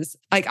that is.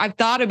 Like, I've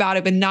thought about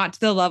it, but not to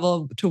the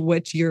level to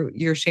which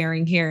you're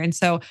sharing here. And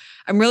so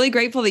I'm really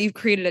grateful that you've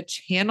created a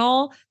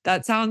channel.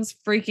 That sounds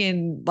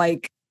freaking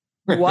like,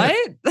 what?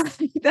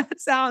 That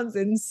sounds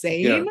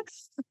insane.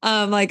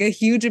 Like a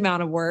huge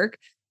amount of work.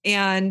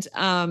 And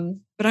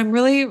but I'm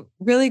really,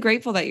 really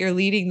grateful that you're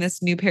leading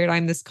this new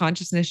paradigm, this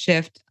consciousness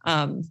shift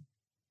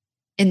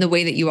in the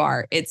way that you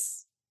are.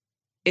 It's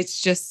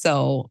just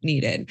so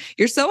needed.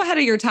 You're so ahead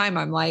of your time.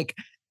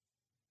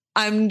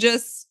 I'm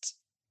just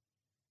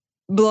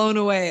blown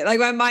away. Like,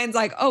 my mind's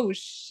like, oh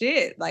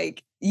shit.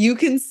 Like, you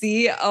can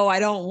see, oh, I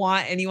don't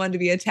want anyone to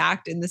be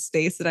attacked in the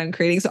space that I'm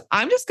creating. So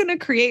I'm just going to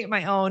create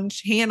my own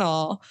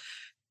channel.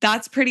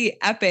 That's pretty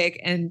epic.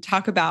 And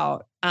talk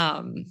about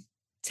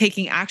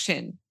taking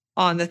action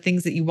on the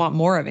things that you want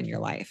more of in your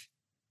life.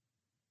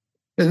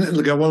 And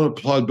look, I want to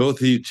applaud both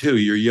of you too.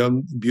 You're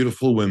young,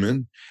 beautiful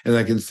women. And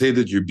I can say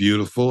that you're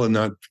beautiful and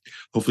not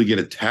hopefully get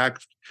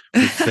attacked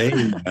for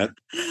saying that,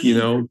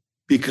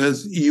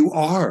 because you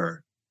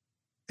are.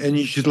 And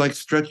you should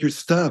stretch your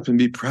stuff and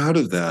be proud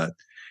of that.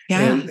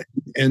 Yeah.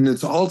 And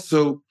it's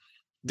also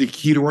the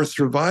key to our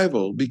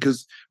survival,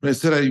 because when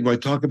I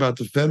talk about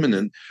the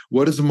feminine,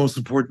 what is the most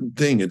important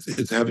thing?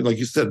 It's having, like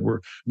you said,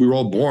 we were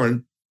all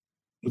born.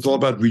 It's all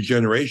about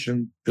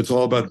regeneration. It's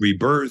all about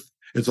rebirth.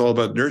 It's all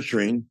about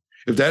nurturing.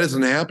 If that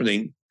isn't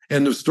happening,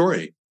 end of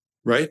story,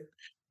 right?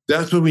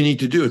 That's what we need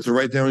to do. It's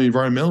right down the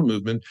environmental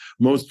movement.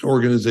 Most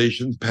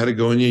organizations,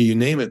 Patagonia, you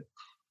name it.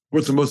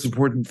 What's the most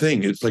important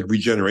thing? It's like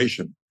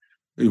regeneration.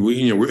 If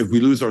we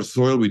lose our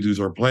soil, we lose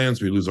our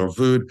plants, we lose our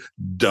food.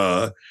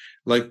 Duh.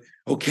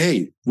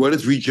 Okay, what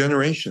is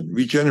regeneration?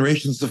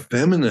 Regeneration is the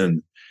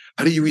feminine.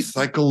 How do you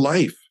recycle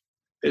life?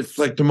 It's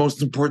like the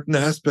most important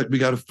aspect we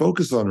got to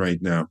focus on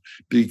right now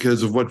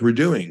because of what we're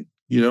doing.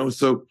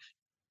 So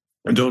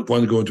I don't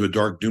want to go into a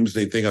dark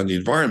doomsday thing on the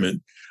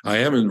environment. I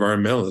am an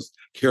environmentalist,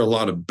 care a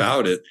lot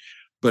about it,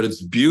 but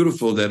it's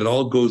beautiful that it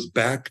all goes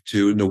back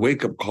to, and the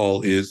wake-up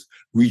call is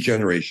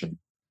regeneration.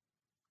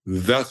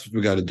 That's what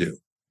we got to do.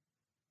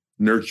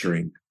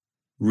 Nurturing,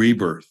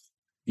 rebirth.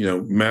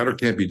 Matter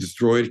can't be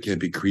destroyed, it can't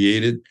be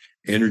created.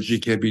 Energy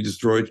can't be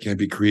destroyed, can't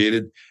be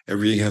created.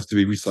 Everything has to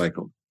be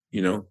recycled.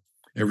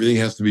 Everything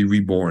has to be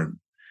reborn.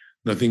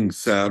 Nothing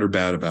sad or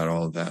bad about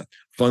all of that.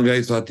 Fungi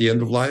is not the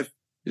end of life,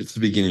 it's the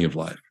beginning of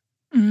life.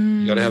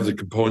 You got to have the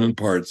component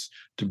parts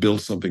to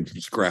build something from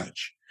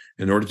scratch.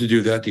 In order to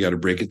do that, you got to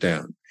break it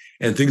down.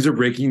 And things are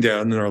breaking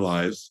down in our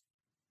lives.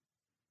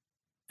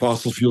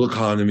 Fossil fuel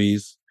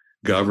economies,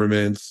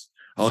 governments,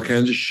 all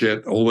kinds of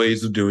shit, old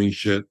ways of doing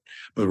shit.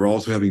 But we're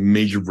also having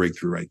major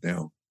breakthrough right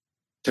now.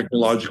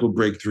 Technological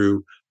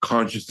breakthrough,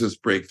 consciousness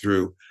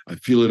breakthrough. I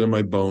feel it in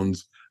my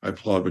bones. I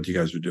applaud what you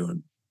guys are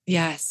doing.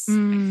 Yes.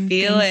 I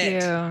feel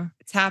it.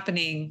 It's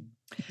happening.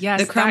 Yes.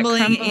 The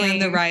crumbling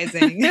and the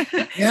rising.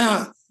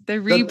 Yeah. The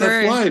rebirth.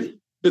 That's life.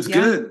 It's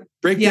good.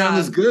 Breakdown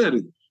is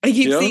good. I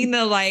keep seeing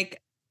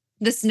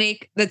the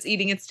snake that's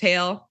eating its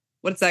tail.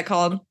 What's that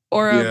called?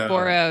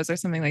 Ouroboros or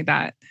something like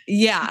that.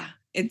 Yeah.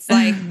 It's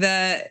like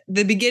the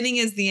beginning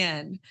is the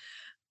end.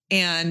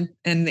 And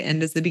the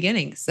end is the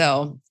beginning.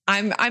 So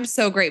I'm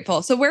so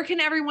grateful. So where can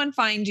everyone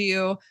find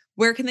you?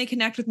 Where can they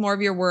connect with more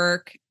of your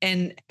work?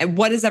 And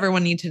what does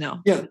everyone need to know?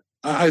 Yeah,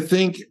 I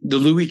think the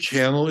Louie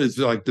channel is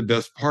like the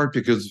best part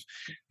because,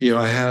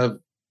 I have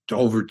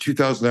over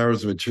 2,000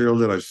 hours of material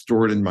that I've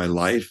stored in my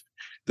life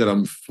that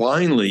I'm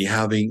finally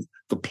having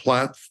the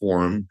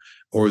platform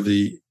or to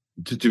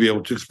be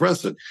able to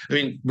express it. I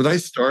mean, when I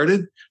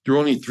started, there were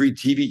only 3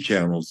 TV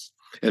channels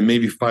and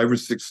maybe 5 or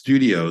 6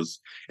 studios,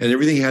 and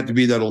everything had to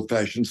be that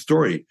old-fashioned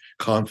story: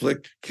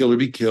 conflict, kill or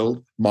be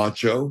killed,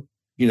 macho.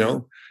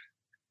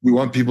 We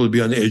want people to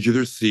be on the edge of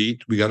their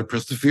seat. We got to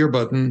press the fear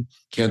button.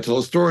 Can't tell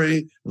a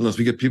story unless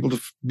we get people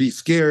to be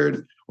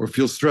scared or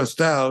feel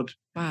stressed out.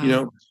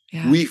 Wow.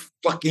 We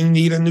fucking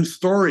need a new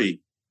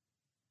story.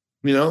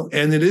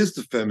 And it is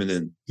the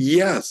feminine.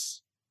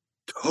 Yes,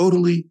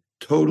 totally,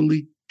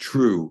 totally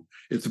true.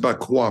 It's about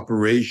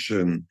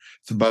cooperation.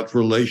 It's about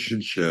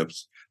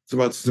relationships. It's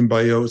about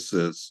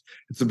symbiosis.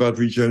 It's about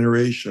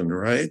regeneration,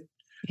 right?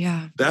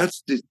 Yeah.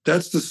 That's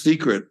the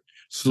secret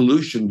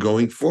solution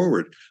going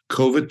forward.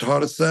 COVID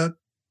taught us that.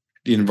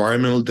 The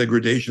environmental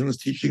degradation is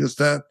teaching us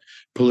that.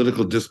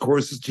 Political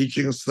discourse is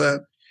teaching us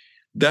that.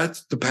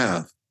 That's the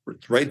path.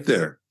 It's right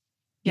there.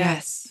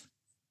 Yes.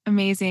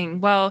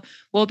 Amazing. Well,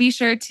 we'll be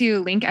sure to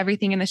link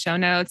everything in the show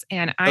notes.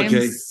 And I am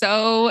Okay.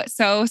 so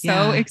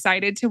Yeah.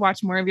 excited to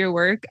watch more of your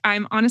work.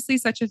 I'm honestly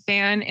such a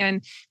fan,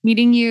 and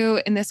meeting you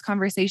in this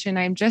conversation,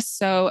 I'm just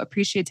so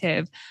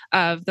appreciative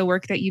of the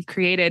work that you've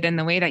created and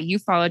the way that you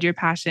followed your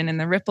passion and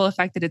the ripple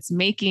effect that it's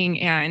making,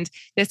 and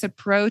this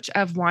approach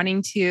of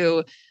wanting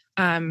to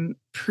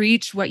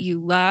preach what you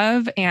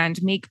love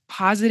and make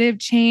positive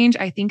change.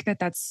 I think that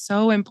that's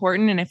so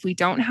important. And if we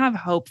don't have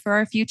hope for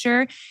our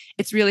future,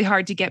 it's really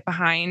hard to get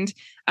behind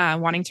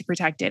wanting to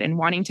protect it and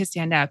wanting to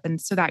stand up.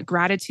 And so that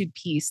gratitude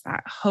piece,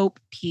 that hope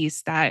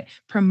piece, that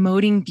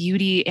promoting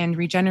beauty and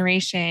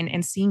regeneration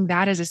and seeing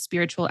that as a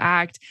spiritual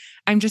act,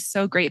 I'm just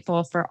so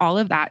grateful for all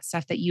of that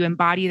stuff that you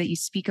embody, that you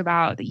speak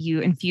about, that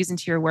you infuse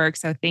into your work.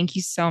 So thank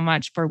you so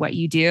much for what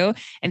you do.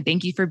 And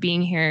thank you for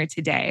being here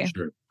today.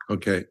 Sure.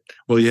 Okay.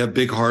 Well, you have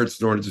big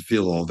hearts in order to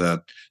feel all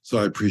that. So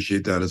I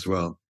appreciate that as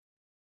well.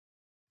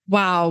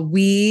 Wow.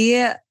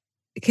 We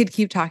could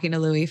keep talking to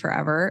Louie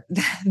forever.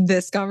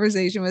 This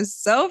conversation was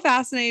so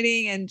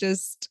fascinating, and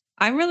just,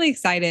 I'm really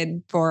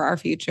excited for our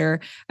future.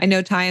 I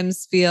know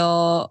times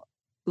feel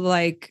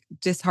like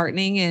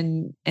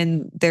disheartening,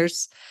 and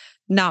there's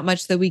not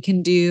much that we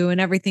can do and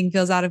everything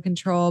feels out of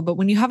control. But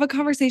when you have a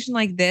conversation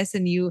like this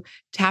and you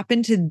tap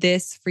into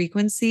this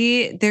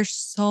frequency, there's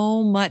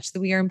so much that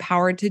we are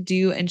empowered to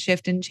do and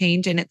shift and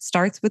change. And it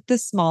starts with the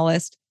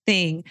smallest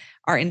thing,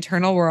 our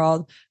internal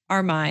world,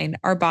 our mind,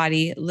 our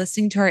body,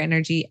 listening to our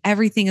energy.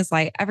 Everything is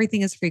light,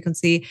 everything is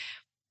frequency.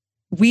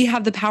 We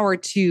have the power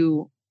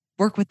to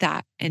work with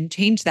that and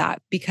change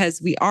that because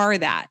we are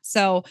that.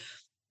 So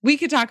we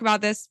could talk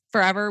about this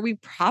forever. We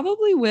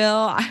probably will.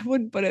 I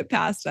wouldn't put it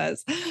past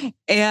us.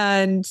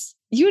 And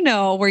you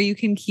know where you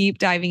can keep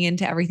diving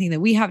into everything that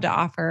we have to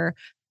offer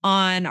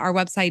on our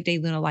website,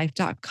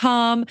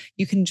 daylunalife.com.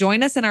 You can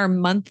join us in our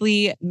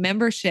monthly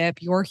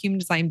membership, Your Human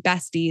Design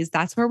Besties.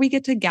 That's where we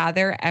get to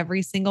gather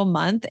every single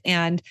month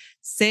and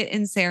sit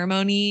in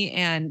ceremony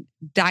and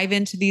dive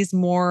into these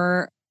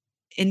more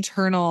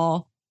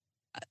internal,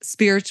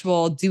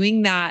 spiritual,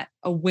 doing that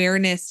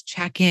awareness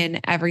check-in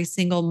every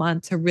single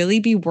month to really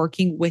be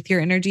working with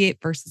your energy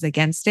versus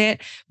against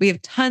it. We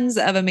have tons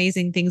of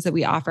amazing things that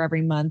we offer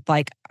every month,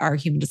 like our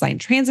human design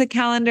transit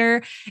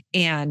calendar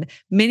and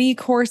mini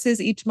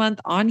courses each month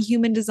on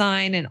human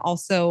design, and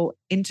also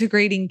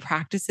integrating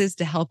practices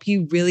to help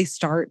you really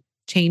start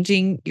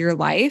changing your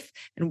life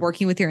and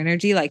working with your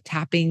energy, like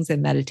tappings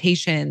and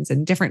meditations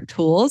and different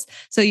tools.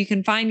 So you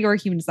can find Your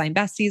Human Design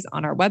Besties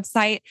on our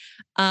website.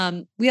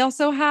 We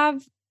also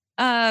have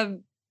a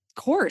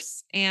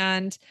course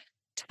and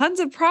tons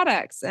of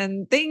products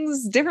and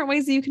things, different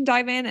ways that you can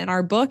dive in. And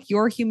our book,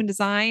 Your Human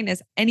Design,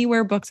 is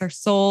anywhere books are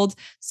sold.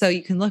 So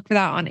you can look for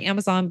that on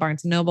Amazon,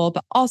 Barnes & Noble,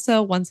 but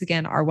also, once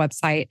again, our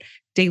website,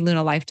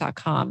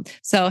 daylunalife.com.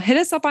 So hit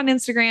us up on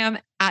Instagram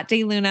at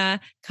dayluna.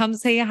 Come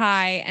say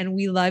hi. And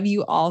we love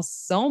you all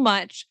so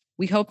much.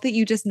 We hope that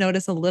you just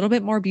notice a little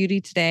bit more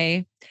beauty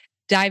today,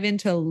 dive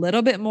into a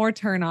little bit more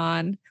turn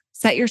on,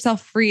 set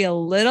yourself free a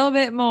little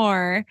bit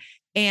more,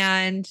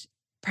 and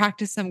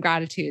practice some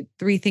gratitude.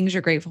 3 things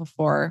you're grateful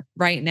for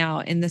right now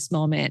in this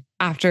moment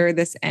after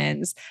this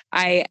ends.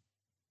 I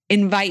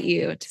invite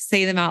you to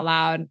say them out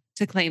loud,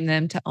 to claim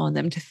them, to own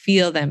them, to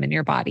feel them in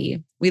your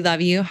body. We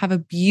love you. Have a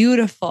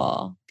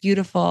beautiful,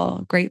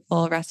 beautiful,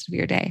 grateful rest of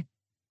your day.